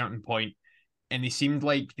until a certain point, and they seemed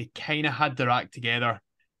like they kind of had their act together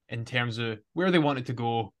in terms of where they wanted to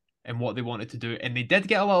go and what they wanted to do, and they did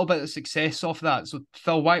get a little bit of success off that. So,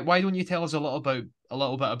 Phil, why don't you tell us a little bit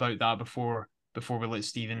about that before we let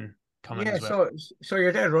Stephen come in as well? So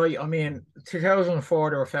you're dead right. I mean, 2004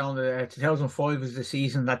 they were founded. 2005 was the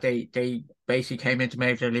season that they basically came into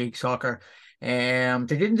Major League Soccer. They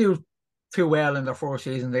didn't do too well in their first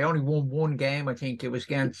season. They only won one game. I think it was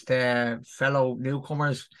against fellow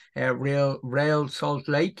newcomers, Real Salt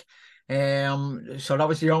Lake. So that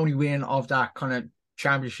was the only win of that kind of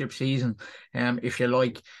championship season, if you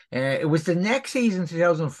like. It was the next season,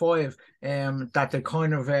 2005, that they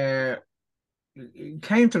kind of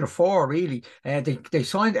came to the fore, really. They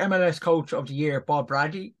signed MLS Coach of the Year, Bob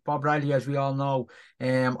Bradley. Bob Bradley, as we all know,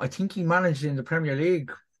 I think he managed in the Premier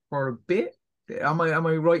League for a bit. Am I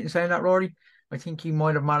right in saying that, Rory? I think he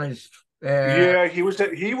might have managed. Yeah,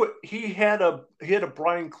 he had a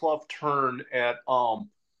Brian Clough turn at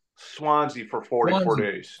Swansea for 44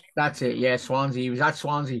 days. That's it. Yeah, Swansea. He was at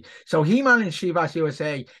Swansea. So he managed Chivas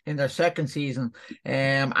USA in their second season.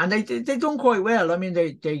 And they done quite well. I mean,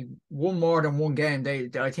 they won more than one game.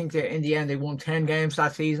 I think that in the end they won 10 games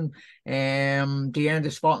that season. They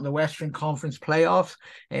ended spot in the Western Conference playoffs.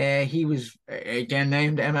 He was again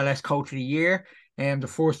named MLS Coach of the Year, the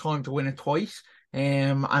first time to win it twice.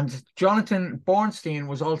 And Jonathan Bornstein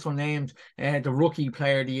was also named the Rookie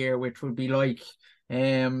Player of the Year, which would be like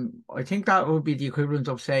I think that would be the equivalent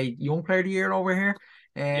of, say, Young Player of the Year over here.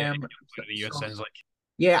 Sounds like.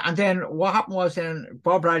 Yeah, and then what happened was then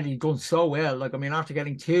Bob Bradley done so well. Like, I mean, after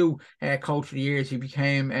getting two Coach of the Years, he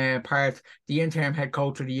became the interim head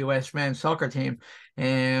coach of the US men's soccer team,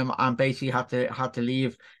 and basically had to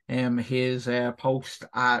leave his post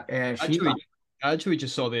at Shiva. I actually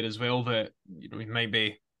just saw there as well that he might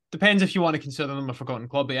be. Depends if you want to consider them a forgotten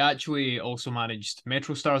club. He actually also managed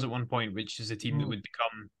Metro Stars at one point, which is a team that would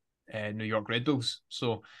become New York Red Bulls.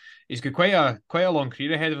 So he's got quite a long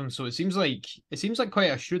career ahead of him. So it seems like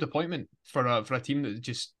quite a shrewd appointment for a team that's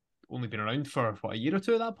just only been around for a year or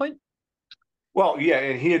two at that point. Well, yeah,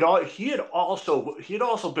 and he had also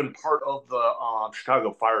been part of the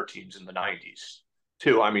Chicago Fire teams in the '90s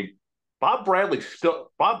too. I mean, Bob Bradley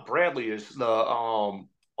is the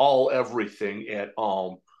all everything at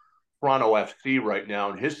Toronto FC right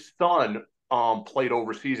now, and his son played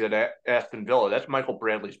overseas at Aston Villa. That's Michael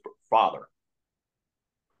Bradley's father.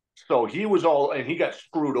 So he was all, and he got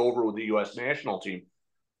screwed over with the U.S. national team.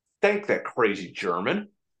 Thank that crazy German.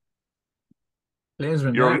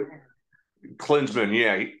 Klinsmann, yeah. You're Klinsmann,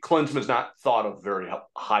 yeah. Klinsmann's not thought of very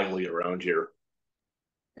highly around here,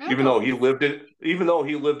 I thought even though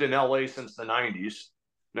he lived in LA since the '90s,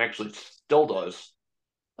 and actually still does.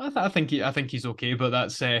 I think he's okay, but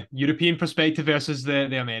that's European perspective versus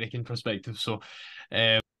the American perspective. So,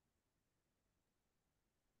 um,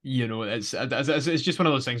 it's just one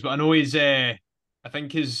of those things. But I know I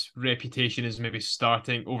think his reputation is maybe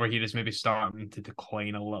starting over here is maybe starting to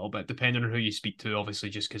decline a little bit, depending on who you speak to. Obviously,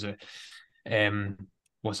 just because of um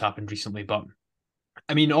what's happened recently. But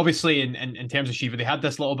I mean, obviously, in terms of Shiva, they had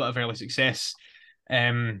this little bit of early success.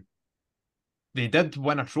 Um, they did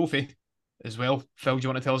win a trophy as well. Phil, do you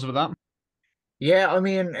want to tell us about that? Yeah, I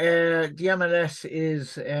mean, the MLS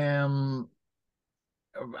is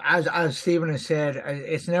as Stephen has said,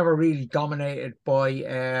 it's never really dominated by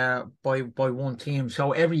one team.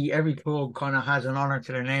 So every club kind of has an honor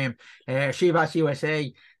to their name. Chivas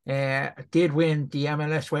USA did win the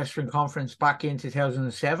MLS Western Conference back in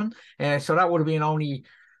 2007. So that would have been only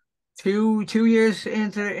two years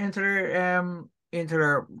into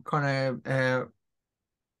their kind of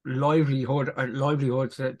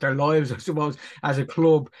livelihoods, their lives, I suppose, as a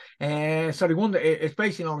club. So they won. It's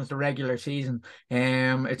basically known as the regular season.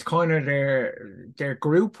 It's kind of their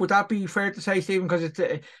group. Would that be fair to say, Stephen? Because it's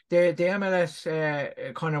the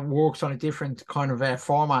MLS kind of works on a different kind of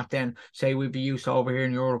format than say we'd be used to over here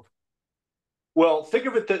in Europe. Well, think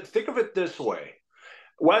of it this way: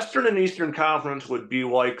 Western and Eastern Conference would be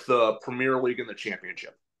like the Premier League and the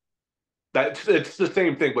Championship. That's it's the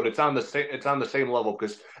same thing, but it's on the same level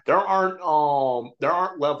because there aren't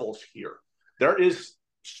levels here. There is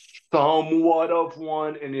somewhat of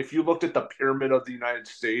one, and if you looked at the pyramid of the United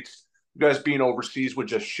States, you guys being overseas would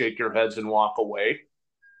just shake your heads and walk away.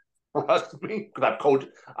 Trust me, because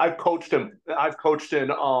I've coached and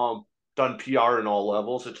done PR in all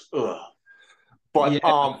levels. It's ugh. Yeah,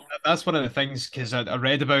 But that's one of the things because I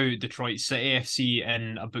read about Detroit City FC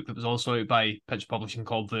in a book that was also out by Pitch Publishing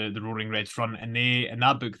called the Roaring Red Front, and they in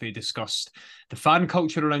that book they discussed the fan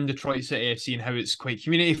culture around Detroit City FC and how it's quite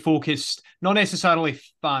community focused, not necessarily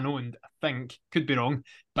fan owned. I think could be wrong,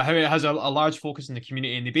 but how it has a large focus in the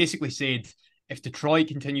community, and they basically said if Detroit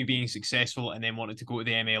continue being successful and then wanted to go to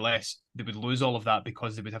the MLS, they would lose all of that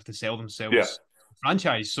because they would have to sell yeah, themselves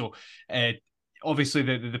franchise. So uh, obviously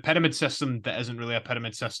the pyramid system that isn't really a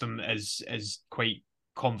pyramid system is quite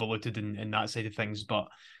convoluted in that side of things. But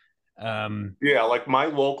yeah, like my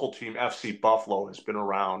local team, FC Buffalo, has been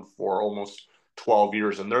around for almost 12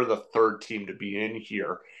 years, and they're the third team to be in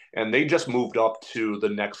here. And they just moved up to the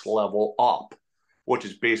next level up, which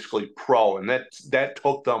is basically pro. And that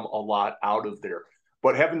took them a lot out of there.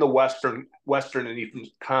 But having the Western and Eastern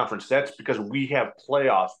Conference, that's because we have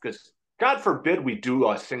playoffs. Because God forbid we do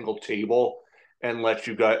a single table and let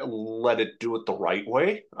it do it the right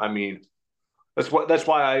way. I mean, that's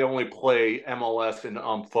why I only play MLS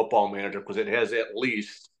and Football Manager because it has at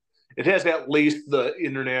least the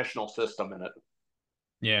international system in it.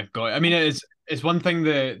 yeah, got it. I mean, it's one thing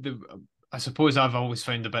the I suppose I've always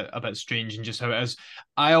found a bit strange in just how it is.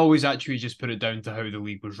 I always actually just put it down to how the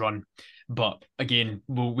league was run. But again,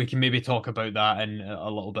 we can maybe talk about that in a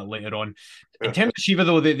little bit later on. In terms of Shiva,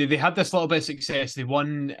 though, they had this little bit of success. They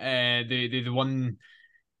won they won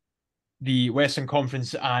the Western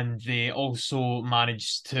Conference, and they also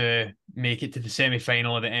managed to make it to the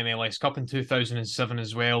semi-final of the MLS Cup in 2007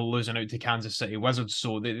 as well, losing out to Kansas City Wizards.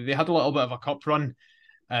 So they had a little bit of a cup run.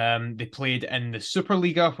 They played in the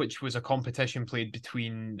Superliga, which was a competition played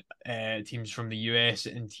between teams from the US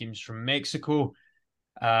and teams from Mexico.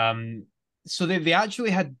 So they actually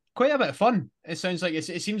had quite a bit of fun. It sounds like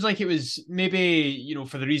it seems like it was maybe,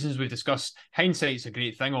 for the reasons we've discussed, hindsight's a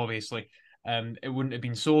great thing, obviously. It wouldn't have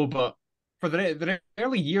been so, but for the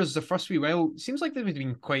early years, the first wee while, it seems like they've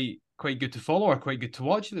been quite good to follow or quite good to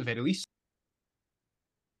watch at the very least.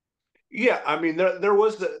 Yeah, I mean there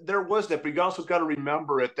was that, but you also got to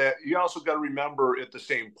remember at the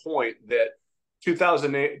same point that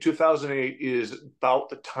 2008 is about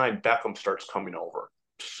the time Beckham starts coming over.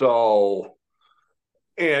 So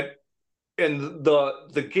and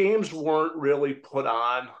the games weren't really put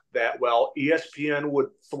on that well. ESPN would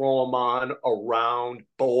throw them on around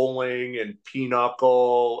bowling and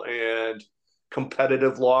pinochle and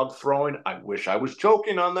competitive log throwing. I wish I was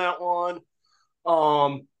joking on that one.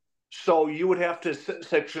 So you would have to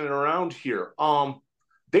section it around here.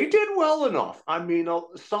 They did well enough. I mean,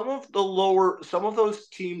 some of those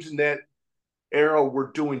teams in that era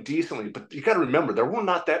were doing decently, but you got to remember there were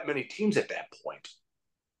not that many teams at that point.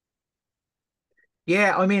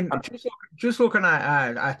 Yeah, I mean, just looking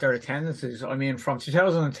at their attendances, I mean, from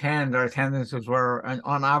 2010, their attendances were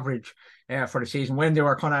on average for the season when they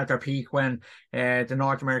were kind of at their peak, when the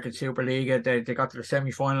North American Superliga, they got to the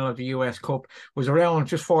semi-final of the US Cup, was around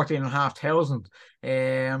just 14,500.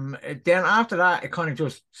 Then after that, it kind of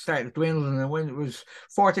just started dwindling, and when it was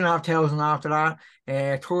 14,500 after that,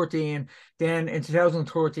 13. Then in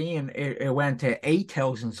 2013, it went to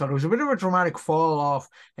 8,000. So there was a bit of a dramatic fall off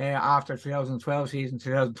after 2012 season,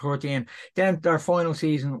 2013. Then their final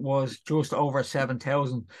season was just over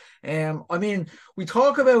 7,000. I mean, we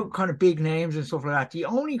talk about kind of big names and stuff like that. The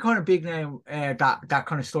only kind of big name that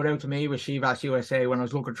kind of stood out to me with Chivas USA when I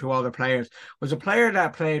was looking through all the players was a player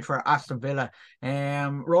that played for Aston Villa.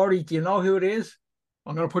 Rory, do you know who it is?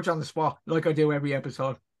 I'm going to put you on the spot like I do every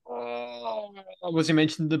episode. Was he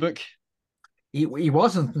mentioned in the book? He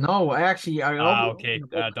wasn't. No, Okay.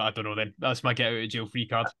 I don't know then. That's my get out of jail free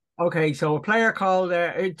card. Okay, so a player called.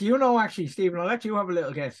 Do you know actually, Stephen? I'll let you have a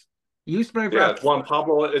little guess. He used to play for. Yeah, it's Juan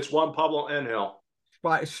Pablo. It's Juan Pablo Angel.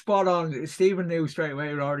 Spot on. Stephen knew straight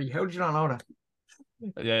away, Rory. How did you not know that?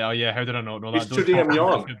 Yeah. How did I not know He's that? too damn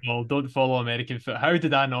young. Football. Don't follow American football. How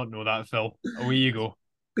did I not know that, Phil? Away you go.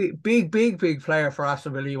 Big player for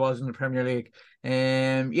Aston Villa. He was in the Premier League.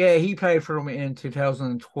 Yeah, he played for them in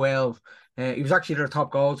 2012. He was actually their top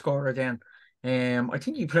goal scorer then. I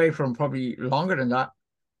think he played for them probably longer than that.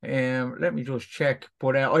 Let me just check.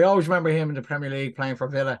 But I always remember him in the Premier League playing for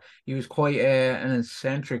Villa. He was quite an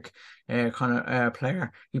eccentric kind of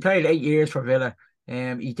player. He played 8 years for Villa.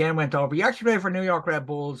 He then went over. He actually played for New York Red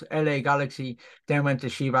Bulls, LA Galaxy, then went to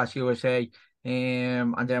Chivas USA,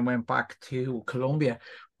 and then went back to Colombia.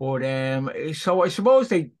 But so I suppose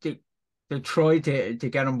they tried to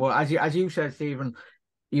get him, but as you said, Stephen,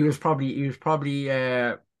 he was probably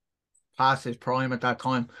past his prime at that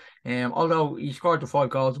time. Although he scored the 5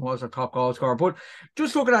 goals and was a top goal scorer. But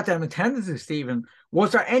just looking at them attendances, Stephen,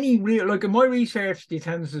 was there any real, like in my research, the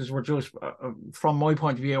attendances were just from my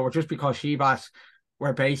point of view, were just because Chivas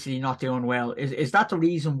were basically not doing well. Is that the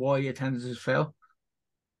reason why attendances fell?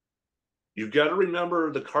 You've got to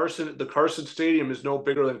remember the Carson Stadium is no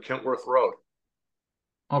bigger than Kentworth Road.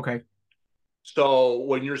 Okay. So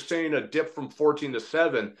when you're saying a dip from 14 to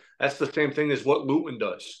 7, that's the same thing as what Luton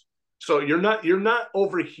does. So you're not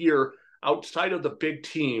over here outside of the big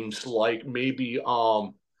teams like maybe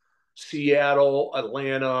Seattle,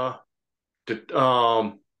 Atlanta,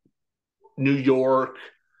 New York,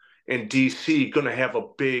 and DC going to have a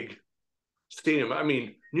big stadium. I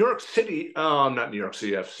mean, New York City, not New York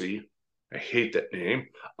City FC. I hate that name.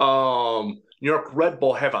 New York Red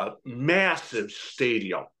Bull have a massive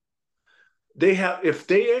stadium. If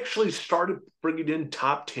they actually started bringing in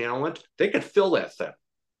top talent, they could fill that thing.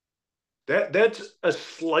 That's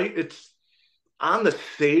it's on the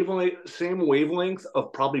same wavelength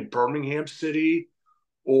of probably Birmingham City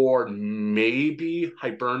or maybe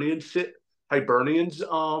Hibernian's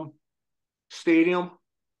stadium.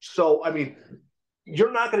 So I mean,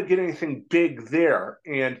 you're not going to get anything big there,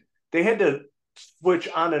 and they had to switch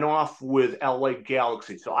on and off with LA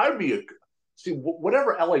Galaxy. So I would see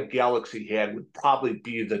whatever LA Galaxy had would probably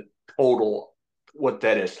be the total what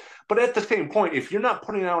that is. But at the same point, if you're not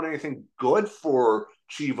putting out anything good for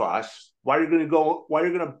Chivas, why are you going to go? Why are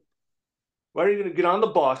you going to get on the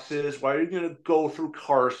buses? Why are you going to go through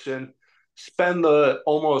Carson, spend the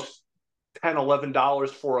almost $10-11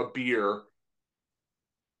 for a beer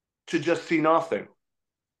to just see nothing?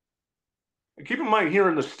 And keep in mind, here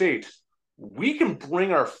in the States, we can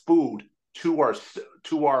bring our food to our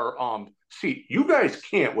seat. You guys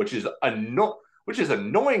can't, which is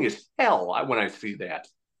annoying as hell when I see that.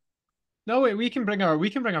 No, wait, we can bring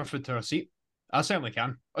our food to our seat. I certainly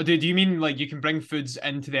can. Or do you mean like you can bring foods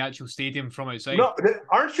into the actual stadium from outside? No,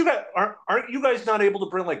 aren't you guys not able to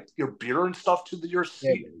bring like your beer and stuff to your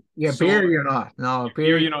seat? Yeah, so, beer you're not. No,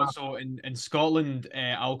 beer you're not. So in Scotland,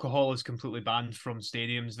 alcohol is completely banned from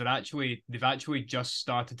stadiums. They've actually just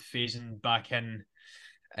started phasing back in.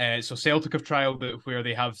 So Celtic have trialled it where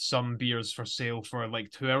they have some beers for sale for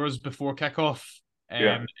like 2 hours before kickoff in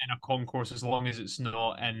a concourse, as long as it's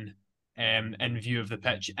not in view of the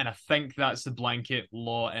pitch. And I think that's the blanket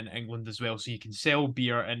law in England as well. So you can sell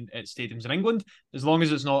beer at stadiums in England as long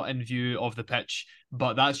as it's not in view of the pitch.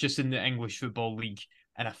 But that's just in the English Football League.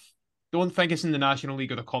 And don't think it's in the National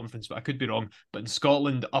League or the Conference, but I could be wrong. But in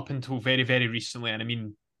Scotland, up until very, very recently, and I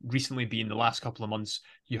mean recently being the last couple of months,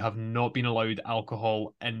 you have not been allowed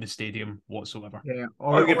alcohol in the stadium whatsoever. Yeah,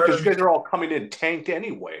 Oh, yeah, because you Ireland, guys are all coming in tanked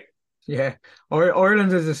anyway. yeah,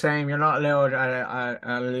 Ireland is the same. You're not allowed at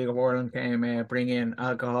a League of Ireland game bring in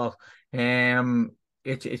alcohol. Um,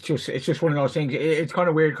 it's just one of those things. It's kind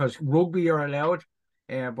of weird because rugby you're allowed,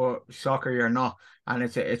 but soccer you're not, and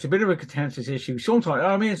it's a bit of a contentious issue. Sometimes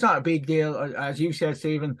I mean it's not a big deal, as you said,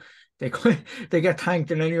 Stephen. They they get tanked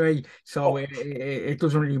in anyway, so Oh, it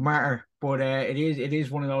doesn't really matter. But it is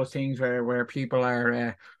one of those things where people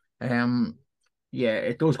are yeah,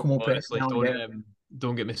 it does come up Honestly, now and then.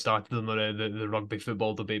 don't get me started on the rugby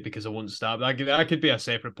football debate because I won't stop. That could be a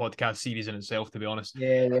separate podcast series in itself, to be honest.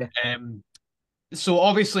 Yeah, yeah. Um, so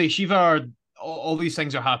obviously Shiva, all these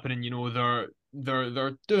things are happening.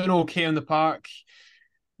 They're doing okay in the park.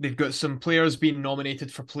 They've got some players being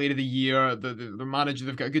nominated for Player of the Year. Their manager,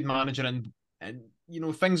 they've got a good manager, and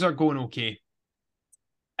things are going okay.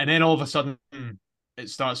 And then all of a sudden, it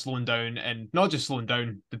starts slowing down, and not just slowing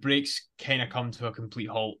down. The breaks kind of come to a complete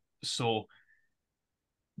halt. So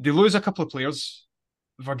they lose a couple of players.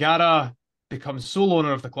 Vergara becomes sole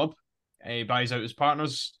owner of the club. He buys out his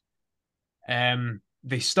partners.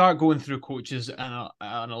 They start going through coaches at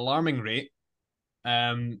an alarming rate.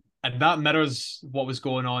 And that mirrors what was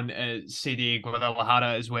going on at City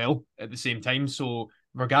Guadalajara as well at the same time. So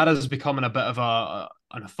Vergara's becoming a bit of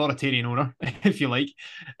an authoritarian owner, if you like,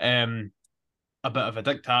 a bit of a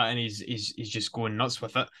dictator, and he's just going nuts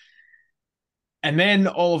with it. And then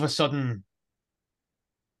all of a sudden,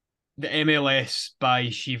 the MLS buy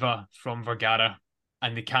Shiva from Vergara,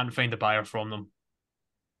 and they can't find a buyer from them.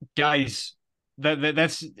 Guys,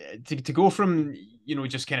 that's to go from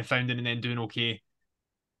just kind of founding and then doing okay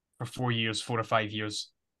for 4 years, 4 or 5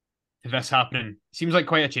 years, to this happening seems like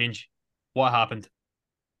quite a change. What happened?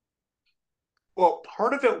 well,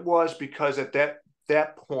 part of it was because at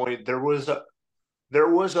that point there was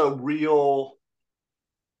a real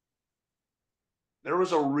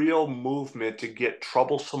movement to get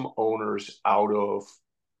troublesome owners out of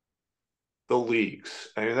the leagues.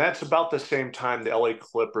 I mean, that's about the same time the LA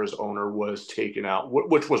Clippers owner was taken out,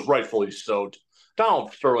 which was rightfully so.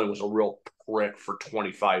 Donald Sterling was a real prick for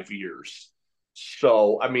 25 years.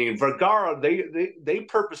 So, I mean, Vergara, they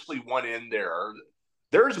purposely went in there.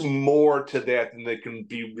 There's more to that than that can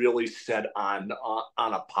be really said on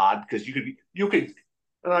a pod, because you could,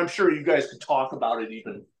 and I'm sure you guys could talk about it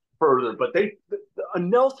even further. But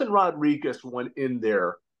Nelson Rodriguez went in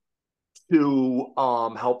there to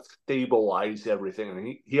help stabilize everything.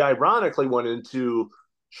 And he ironically went into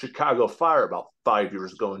Chicago Fire about 5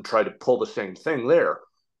 years ago and tried to pull the same thing there.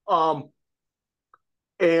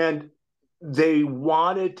 And they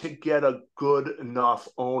wanted to get a good enough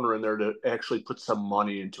owner in there to actually put some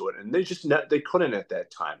money into it, and they couldn't at that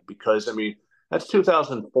time, because I mean that's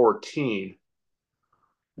 2014.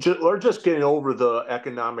 We're just getting over the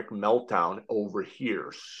economic meltdown over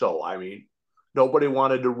here. So, I mean, nobody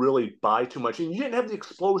wanted to really buy too much. And you didn't have the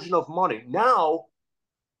explosion of money. Now,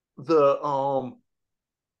 the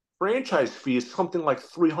franchise fee is something like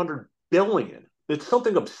 300 billion. It's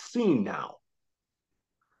something obscene now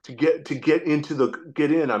to get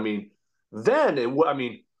in. I mean, I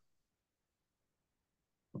mean,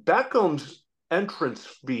 Beckham's entrance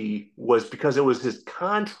fee was, because it was his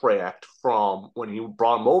contract from when he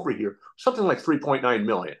brought him over here, something like 3.9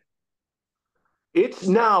 million. It's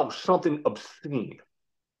now something obscene,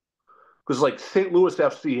 because like St. Louis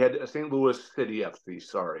FC had St. Louis City FC.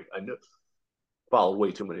 Sorry, I know, followed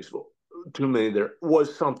way too many there,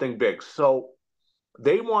 was something big. So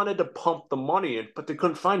they wanted to pump the money in, but they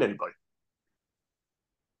couldn't find anybody.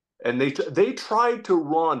 And they tried to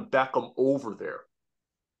run Beckham over there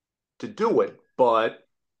to do it, but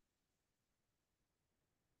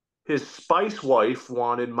his Spice wife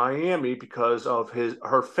wanted Miami because of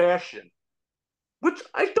her fashion, which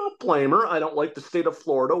I don't blame her. I don't like the state of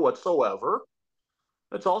Florida whatsoever.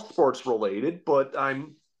 It's all sports related, but I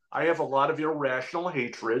have a lot of irrational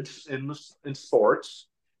hatreds in sports.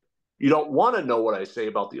 You don't want to know what I say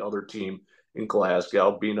about the other team in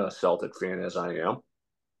Glasgow, being a Celtic fan as I am.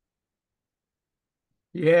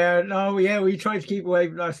 Yeah, no, yeah, we try to keep away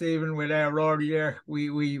from that, Stephen, with Rory there.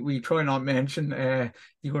 We try not mention the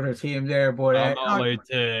other team there, but I'm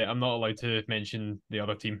not allowed to mention the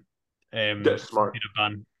other team. That's It's smart. been a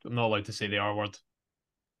ban. I'm not allowed to say the R word.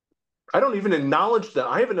 I don't even acknowledge them.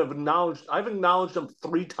 I've acknowledged them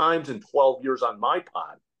 3 times in 12 years on my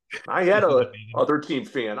pod. I had This is a amazing. other team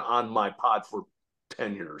fan on my pod for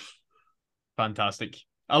 10 years. Fantastic.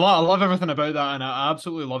 I love everything about that, and I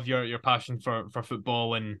absolutely love your passion for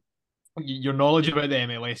football, and your knowledge about the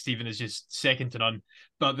MLS, Stephen, is just second to none.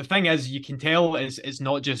 But the thing is, you can tell it's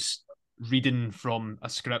not just reading from a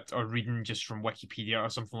script or reading just from Wikipedia or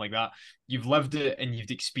something like that. You've lived it and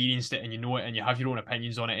you've experienced it and you know it and you have your own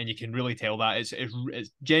opinions on it, and you can really tell that it's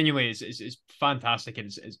genuinely it's fantastic, and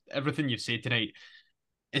it's everything you've said tonight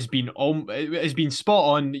has been spot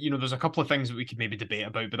on. You know, there's a couple of things that we could maybe debate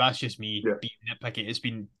about, but that's just me being nitpicky. It's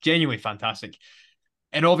been genuinely fantastic.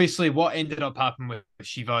 And obviously what ended up happening with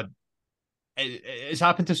Shiva, it's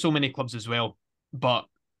happened to so many clubs as well. But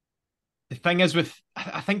the thing is,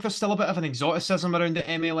 I think there's still a bit of an exoticism around the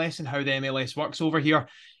MLS and how the MLS works over here.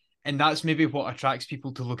 And that's maybe what attracts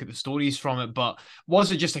people to look at the stories from it. But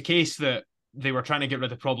was it just a case that they were trying to get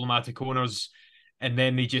rid of problematic owners, and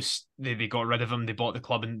then they got rid of them, they bought the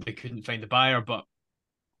club and they couldn't find a buyer? But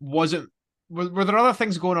were there other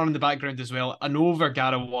things going on in the background as well? I know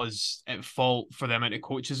Vergara was at fault for the amount of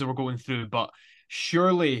coaches that were going through, but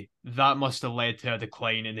surely that must have led to a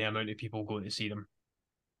decline in the amount of people going to see them.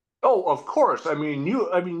 Oh, of course.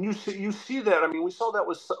 You see that. I mean, we saw that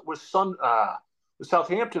with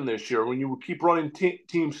Southampton this year when you keep running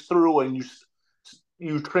teams through and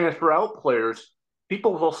you transfer out players,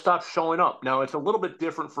 people will stop showing up. Now, it's a little bit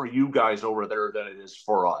different for you guys over there than it is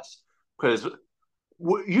for us, because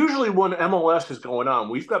usually when MLS is going on,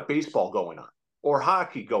 we've got baseball going on or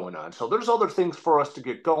hockey going on. So there's other things for us to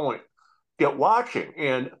get watching.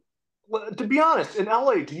 And to be honest, in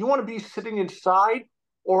LA, do you want to be sitting inside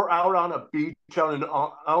or out on a beach out in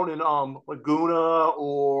Laguna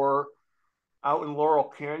or out in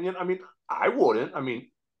Laurel Canyon? I mean, I wouldn't. I mean,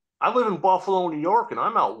 I live in Buffalo, New York, and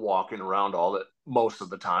I'm out walking around most of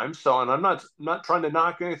the time. So, and I'm not trying to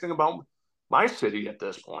knock anything about my city at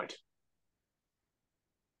this point.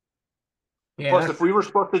 Yeah. Plus, if we were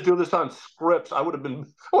supposed to do this on scripts, I would have been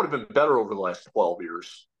better over the last 12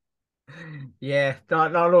 years. Yeah,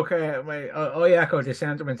 no, look, I echo the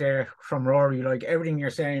sentiment there from Rory. Like, everything you're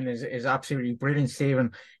saying is absolutely brilliant,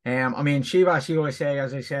 Stephen. I mean, Chivas USA,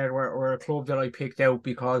 as I said, were a club that I picked out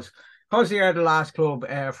because they are the last club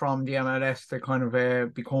from the MLS to kind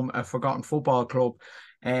of become a forgotten football club.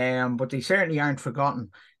 But they certainly aren't forgotten.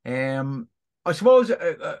 I suppose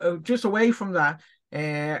just away from that,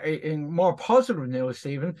 in more positive news,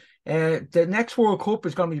 Stephen, the next World Cup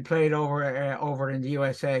is going to be played over in the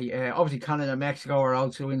USA. Obviously, Canada and Mexico are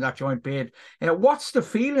also in that joint bid. What's the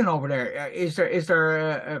feeling over there? Is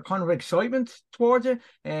there a kind of excitement towards it?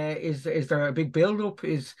 Is there a big build up?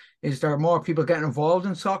 Is there more people getting involved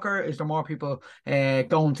in soccer? Is there more people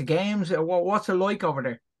going to games? What's it like over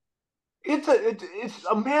there? It's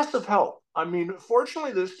a massive help. I mean,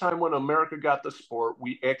 fortunately, this time when America got the sport,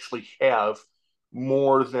 we actually have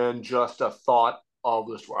more than just a thought of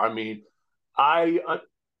the sport. I mean, I'm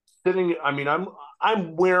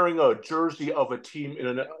wearing a jersey of a team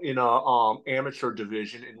in a amateur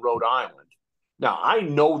division in Rhode Island. Now I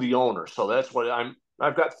know the owner, so that's what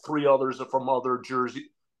I've got 3 others from other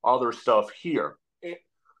stuff here.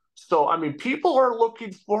 So, I mean, people are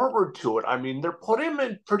looking forward to it. I mean, they're putting them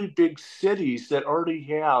in pretty big cities that already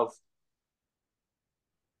have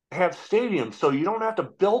stadiums, so you don't have to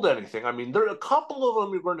build anything. I mean, there are a couple of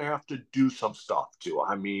them you're going to have to do some stuff to.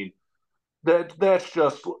 I mean, that's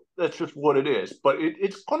just what it is. But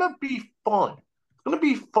it's going to be fun. It's going to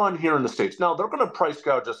be fun here in the States. Now they're going to price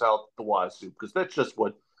gouge us out the wazoo, because that's just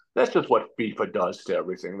what FIFA does to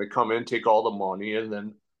everything. They come in, take all the money, and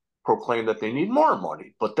then proclaim that they need more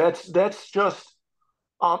money. But that's just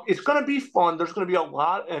it's going to be fun. There's going to be a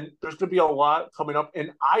lot, and there's going to be a lot coming up.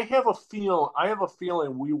 And I have a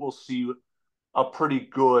feeling we will see a pretty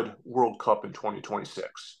good World Cup in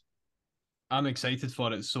 2026. I'm excited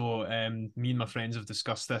for it. So me and my friends have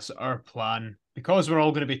discussed this. Our plan, because we're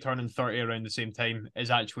all going to be turning 30 around the same time,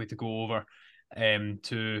 is actually to go over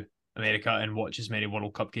to America and watch as many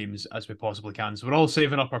World Cup games as we possibly can. So we're all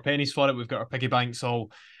saving up our pennies for it. We've got our piggy banks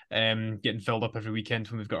all getting filled up every weekend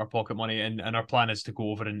when we've got our pocket money, and our plan is to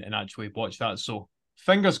go over and actually watch that. So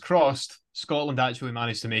fingers crossed Scotland actually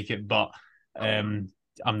managed to make it, but I'm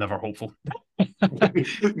never hopeful.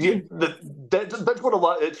 Yeah, that's what a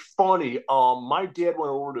lot. It's funny. My dad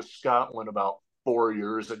went over to Scotland about 4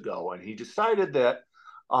 years ago, and he decided that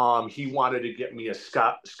he wanted to get me a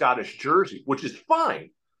Scottish jersey, which is fine.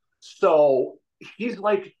 So he's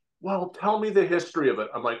like, "Well, tell me the history of it."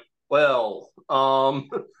 I'm like, "Well,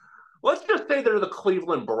 let's just say they're the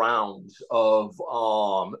Cleveland Browns of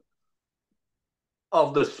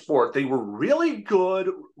the sport. They were really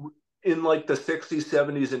good in like the 60s,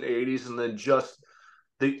 70s, and 80s, and then just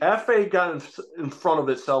the FA got in front of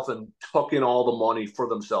itself and took in all the money for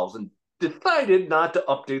themselves and decided not to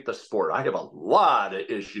update the sport. I have a lot of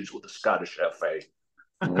issues with the Scottish FA.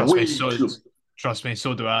 Trust me, Way so too. trust me,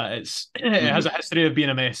 so do I. It has a history of being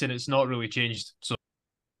a mess, and it's not really changed. So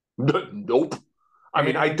Nope. I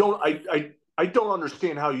mean, Um, I don't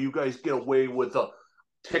understand how you guys get away with the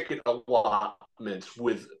ticket allotments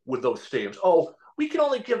with those stadiums. Oh, we can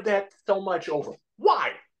only give that so much over.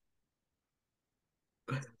 Why?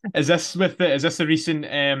 is this the recent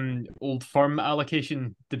old firm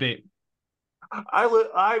allocation debate?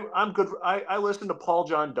 I'm good. I listened to Paul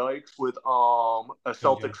John Dykes with a Oh,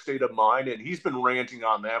 Celtic yeah. State of Mind, and he's been ranting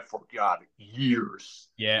on that for God years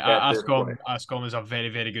Yeah, at this point. Ascom is a very,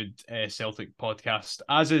 very good Celtic podcast,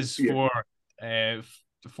 as is Yeah.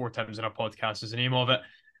 Four Times in a Podcast is the name of it.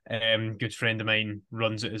 Good friend of mine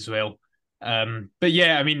runs it as well. But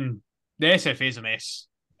yeah, I mean, the SFA is a mess.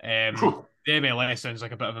 The MLS sounds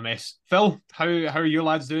like a bit of a mess. Phil, how are your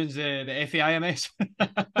lads doing? Is the FAI a mess?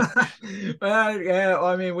 well, yeah,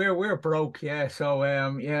 I mean we're broke, yeah. So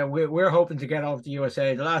yeah, we're hoping to get over to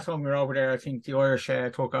USA. The last time we were over there, I think the Irish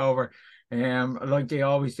took over, like they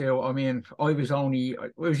always do. I mean,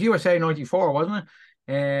 it was USA '94, wasn't it?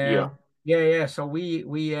 Yeah. Yeah. So we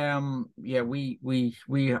enjoyed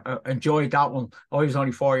that one. I was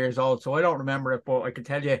only 4 years old, so I don't remember it, but I can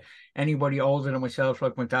tell you anybody older than myself,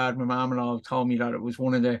 like my dad, my mom, and all, told me that it was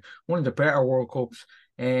one of the better World Cups.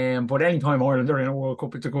 But anytime Ireland are in a World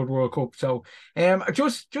Cup, it's a good World Cup. So,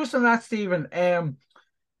 just on that, Stephen.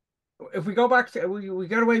 If we go back to we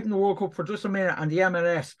get away from the World Cup for just a minute and the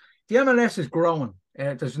MLS is growing.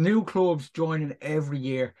 There's new clubs joining every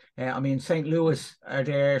year. I mean, St. Louis are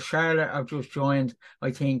there. Charlotte have just joined,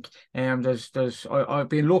 I think. I've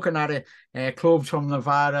been looking at it. Clubs from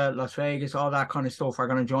Nevada, Las Vegas, all that kind of stuff are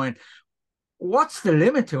going to join. What's the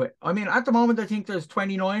limit to it? I mean, at the moment, I think there's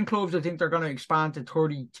 29 clubs. I think they're going to expand to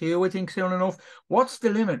 32, I think, soon enough. What's the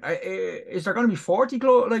limit? Is there going to be 40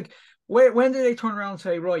 clubs? Like, when do they turn around and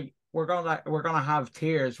say, right, we're gonna have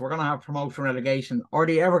tiers, we're gonna have promotion relegation? Are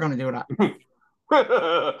they ever going to do that?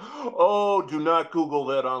 Oh, do not Google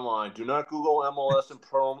that online. Do not Google MLS and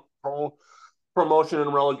promotion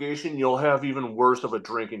and relegation. You'll have even worse of a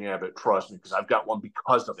drinking habit. Trust me, because I've got one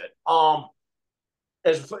because of it.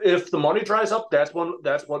 As if the money dries up, that's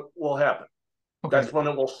what will happen. Okay. That's when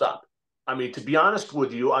it will stop. I mean, to be honest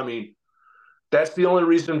with you, I mean that's the only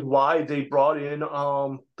reason why they brought in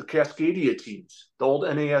the Cascadia teams, the old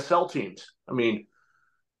NASL teams. I mean,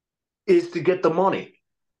 is to get the money.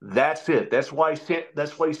 That's it. That's why San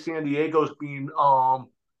Diego's being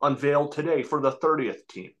unveiled today for the 30th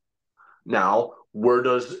team. Now, where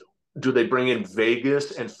do they bring in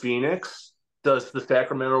Vegas and Phoenix? Does the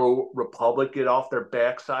Sacramento Republic get off their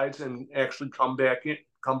backsides and actually come back in?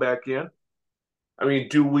 Come back in? I mean,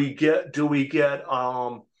 do we get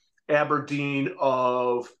Aberdeen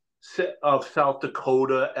of South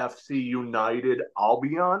Dakota FC United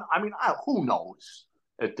Albion? I mean, who knows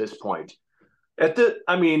at this point?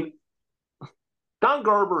 I mean, Don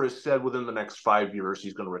Garber has said within the next 5 years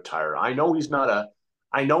he's going to retire. I know he's not a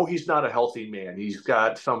healthy man. He's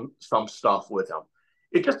got some stuff with him.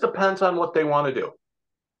 It just depends on what they want to do.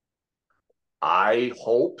 I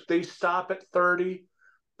hope they stop at 30,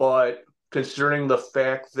 but considering the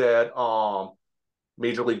fact that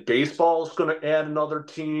Major League Baseball is going to add another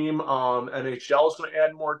team, NHL is going to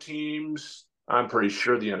add more teams. I'm pretty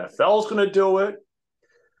sure the NFL is going to do it.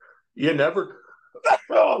 You never,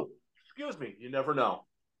 oh, excuse me, you never know.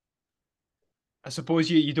 I suppose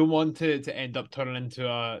you don't want to end up turning into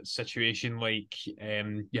a situation like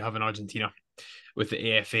you have in Argentina with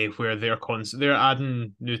the AFA, where they're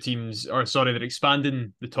adding new teams, or sorry, they're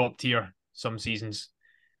expanding the top tier some seasons,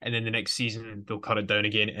 and then the next season they'll cut it down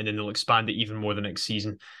again, and then they'll expand it even more the next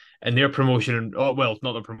season. And their promotion, oh well,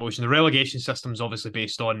 not the promotion, the relegation system is obviously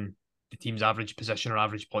based on the team's average position or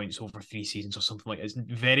average points over 3 seasons or something like that. It's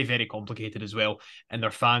very, very complicated as well. And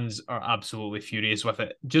their fans are absolutely furious with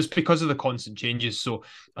it just because of the constant changes. So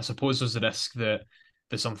I suppose there's a risk that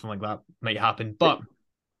something like that might happen. But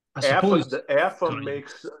I suppose The AFA sorry,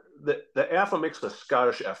 makes the AFA makes the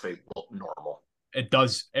Scottish FA look normal. it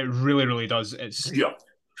does. It really, really does. It's Yeah.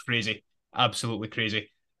 crazy. Absolutely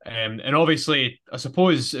crazy. And obviously, I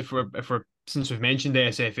suppose if we're since we've mentioned the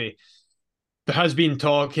SFA, there has been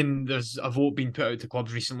talk and there's a vote being put out to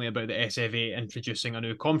clubs recently about the SFA introducing a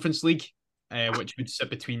new conference league, which would sit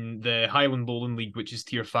between the Highland Lowland League, which is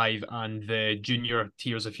tier 5, and the junior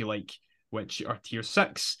tiers, if you like, which are tier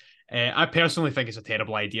 6. I personally think it's a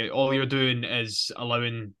terrible idea. All you're doing is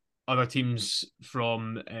allowing other teams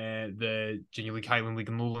from the Junior League, Highland League,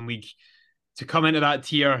 and Lowland League to come into that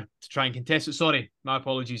tier to try and contest it. Sorry, my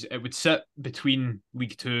apologies. It would sit between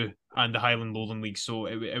League 2 and the Highland Lowland League, so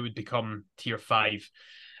it would become tier 5.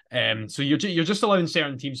 So you're just allowing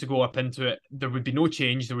certain teams to go up into it. There would be no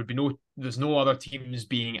change. There's no other teams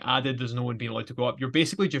being added. There's no one being allowed to go up. You're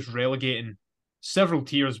basically just relegating several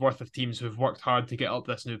tiers worth of teams who've worked hard to get up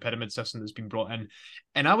this new pyramid system that's been brought in.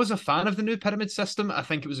 And I was a fan of the new pyramid system. I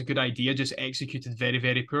think it was a good idea, just executed very,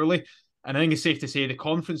 very poorly. And I think it's safe to say the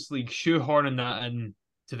Conference League shoehorning that in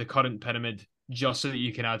to the current pyramid just so that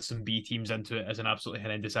you can add some B teams into it is an absolutely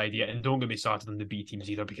horrendous idea. And don't get me started on the B teams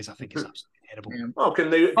either, because I think it's absolutely terrible. Oh, can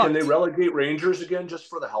they relegate Rangers again just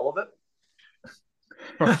for the hell of it?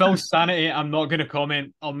 For Phil's sanity, I'm not going to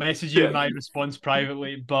comment. I'll message you my response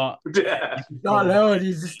privately, but not allowed.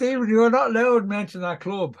 Stephen, you're not allowed to mention that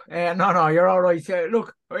club. No, you're all right.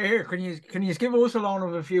 Look here, can you give us a loan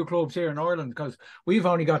of a few clubs here in Ireland, because we've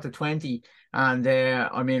only got the 20, and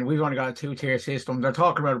I mean we've only got a 2-tier system. They're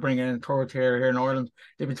talking about bringing in a 3rd tier here in Ireland.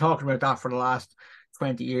 They've been talking about that for the last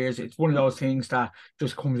 20 years. It's one of those things that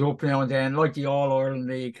just comes up now and then, like the All-Ireland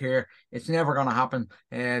League here. It's never going to happen.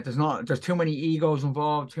 There's too many egos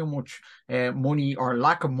involved, too much money or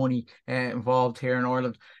lack of money involved here in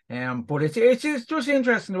Ireland. But it's just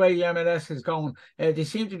interesting the way the MLS is going. They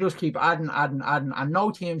seem to just keep adding, and no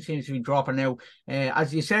team seems to be dropping out.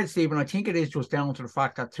 As you said, Stephen, I think it is just down to the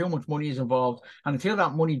fact that too much money is involved, and until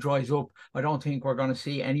that money dries up, I don't think we're going to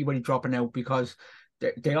see anybody dropping out, because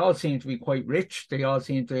they all seem to be quite rich. They all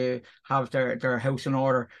seem to have their house in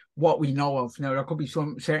order, what we know of. Now, there could be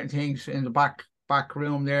some certain things in the back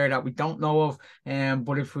room there that we don't know of.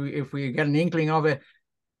 But if we get an inkling of it,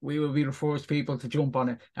 we will be the first people to jump on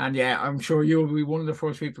it. And yeah, I'm sure you'll be one of the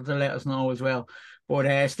first people to let us know as well.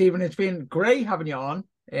 But Stephen, it's been great having you on.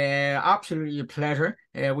 Absolutely a pleasure.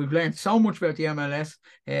 We've learned so much about the MLS.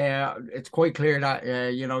 It's quite clear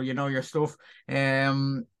that you know your stuff.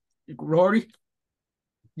 Rory?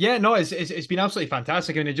 Yeah, no, it's been absolutely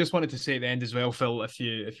fantastic. And I just wanted to say at the end as well, Phil, if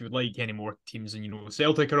you would like any more teams, and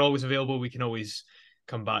Celtic are always available, we can always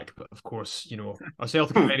come back. But of course, our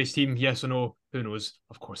Celtic and Ferris team, yes or no, who knows?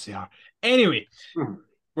 Of course they are. Anyway,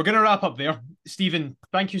 we're going to wrap up there. Stephen,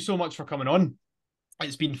 thank you so much for coming on.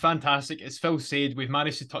 It's been fantastic. As Phil said, we've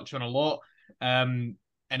managed to touch on a lot. And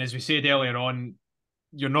as we said earlier on,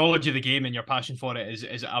 your knowledge of the game and your passion for it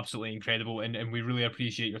is absolutely incredible, and we really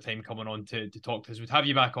appreciate your time coming on to talk to us. We'd have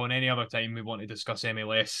you back on any other time we want to discuss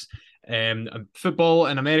MLS, football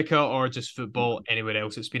in America, or just football anywhere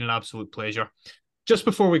else. It's been an absolute pleasure. Just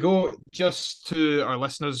before we go, just to our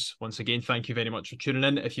listeners, once again, thank you very much for tuning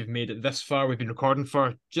in. If you've made it this far, we've been recording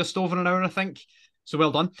for just over an hour, I think. So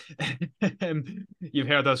well done. You've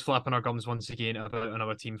heard us flapping our gums once again about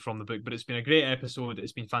another team from the book, but it's been a great episode.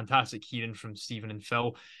 It's been fantastic hearing from Stephen and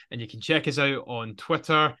Phil, and you can check us out on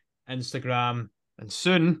Twitter, Instagram, and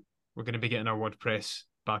soon we're going to be getting our WordPress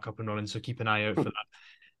back up and running, so keep an eye out for that.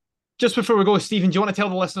 Just before we go, Stephen, do you want to tell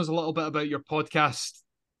the listeners a little bit about your podcast?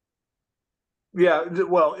 Yeah,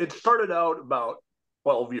 well, it started out about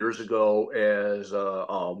 12 years ago as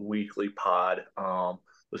a weekly pod.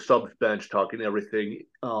 The Subs Bench, talking everything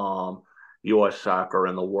U.S. soccer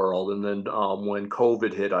in the world. And then when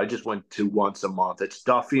COVID hit, I just went to once a month. It's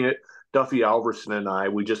Duffy Alverson and I.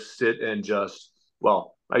 We just sit and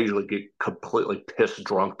I usually get completely pissed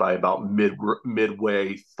drunk by about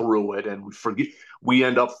midway through it, and we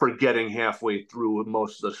end up forgetting halfway through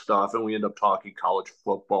most of the stuff, and we end up talking college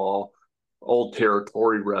football, old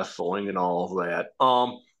territory wrestling, and all of that.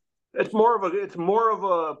 It's more of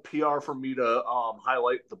a PR for me to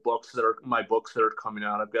highlight my books that are coming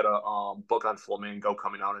out. I've got a book on Flamengo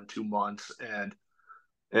coming out in 2 months, and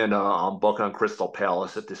a book on Crystal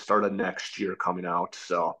Palace at the start of next year coming out.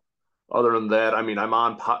 So other than that, I mean, I'm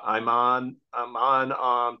on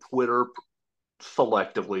Twitter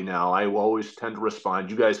selectively now. I always tend to respond.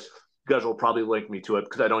 You guys will probably link me to it,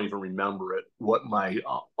 because I don't even remember what my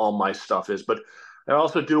all my stuff is, but I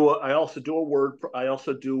also do a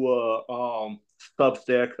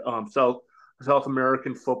Substack, South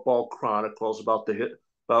American Football Chronicles, about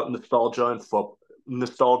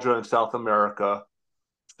nostalgia in South America.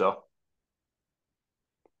 So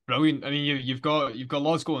brilliant. I mean, you've got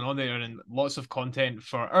lots going on there, and lots of content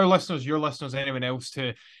for our listeners, your listeners, anyone else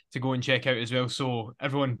to go and check out as well. So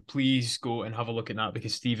everyone, please go and have a look at that,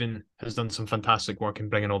 because Stephen has done some fantastic work in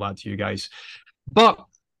bringing all that to you guys. But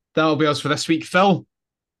that'll be us for this week. Phil,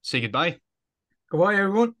 say goodbye. Goodbye,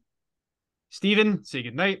 everyone. Stephen, say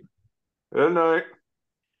good night. Good night.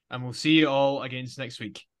 And we'll see you all again next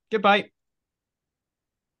week. Goodbye.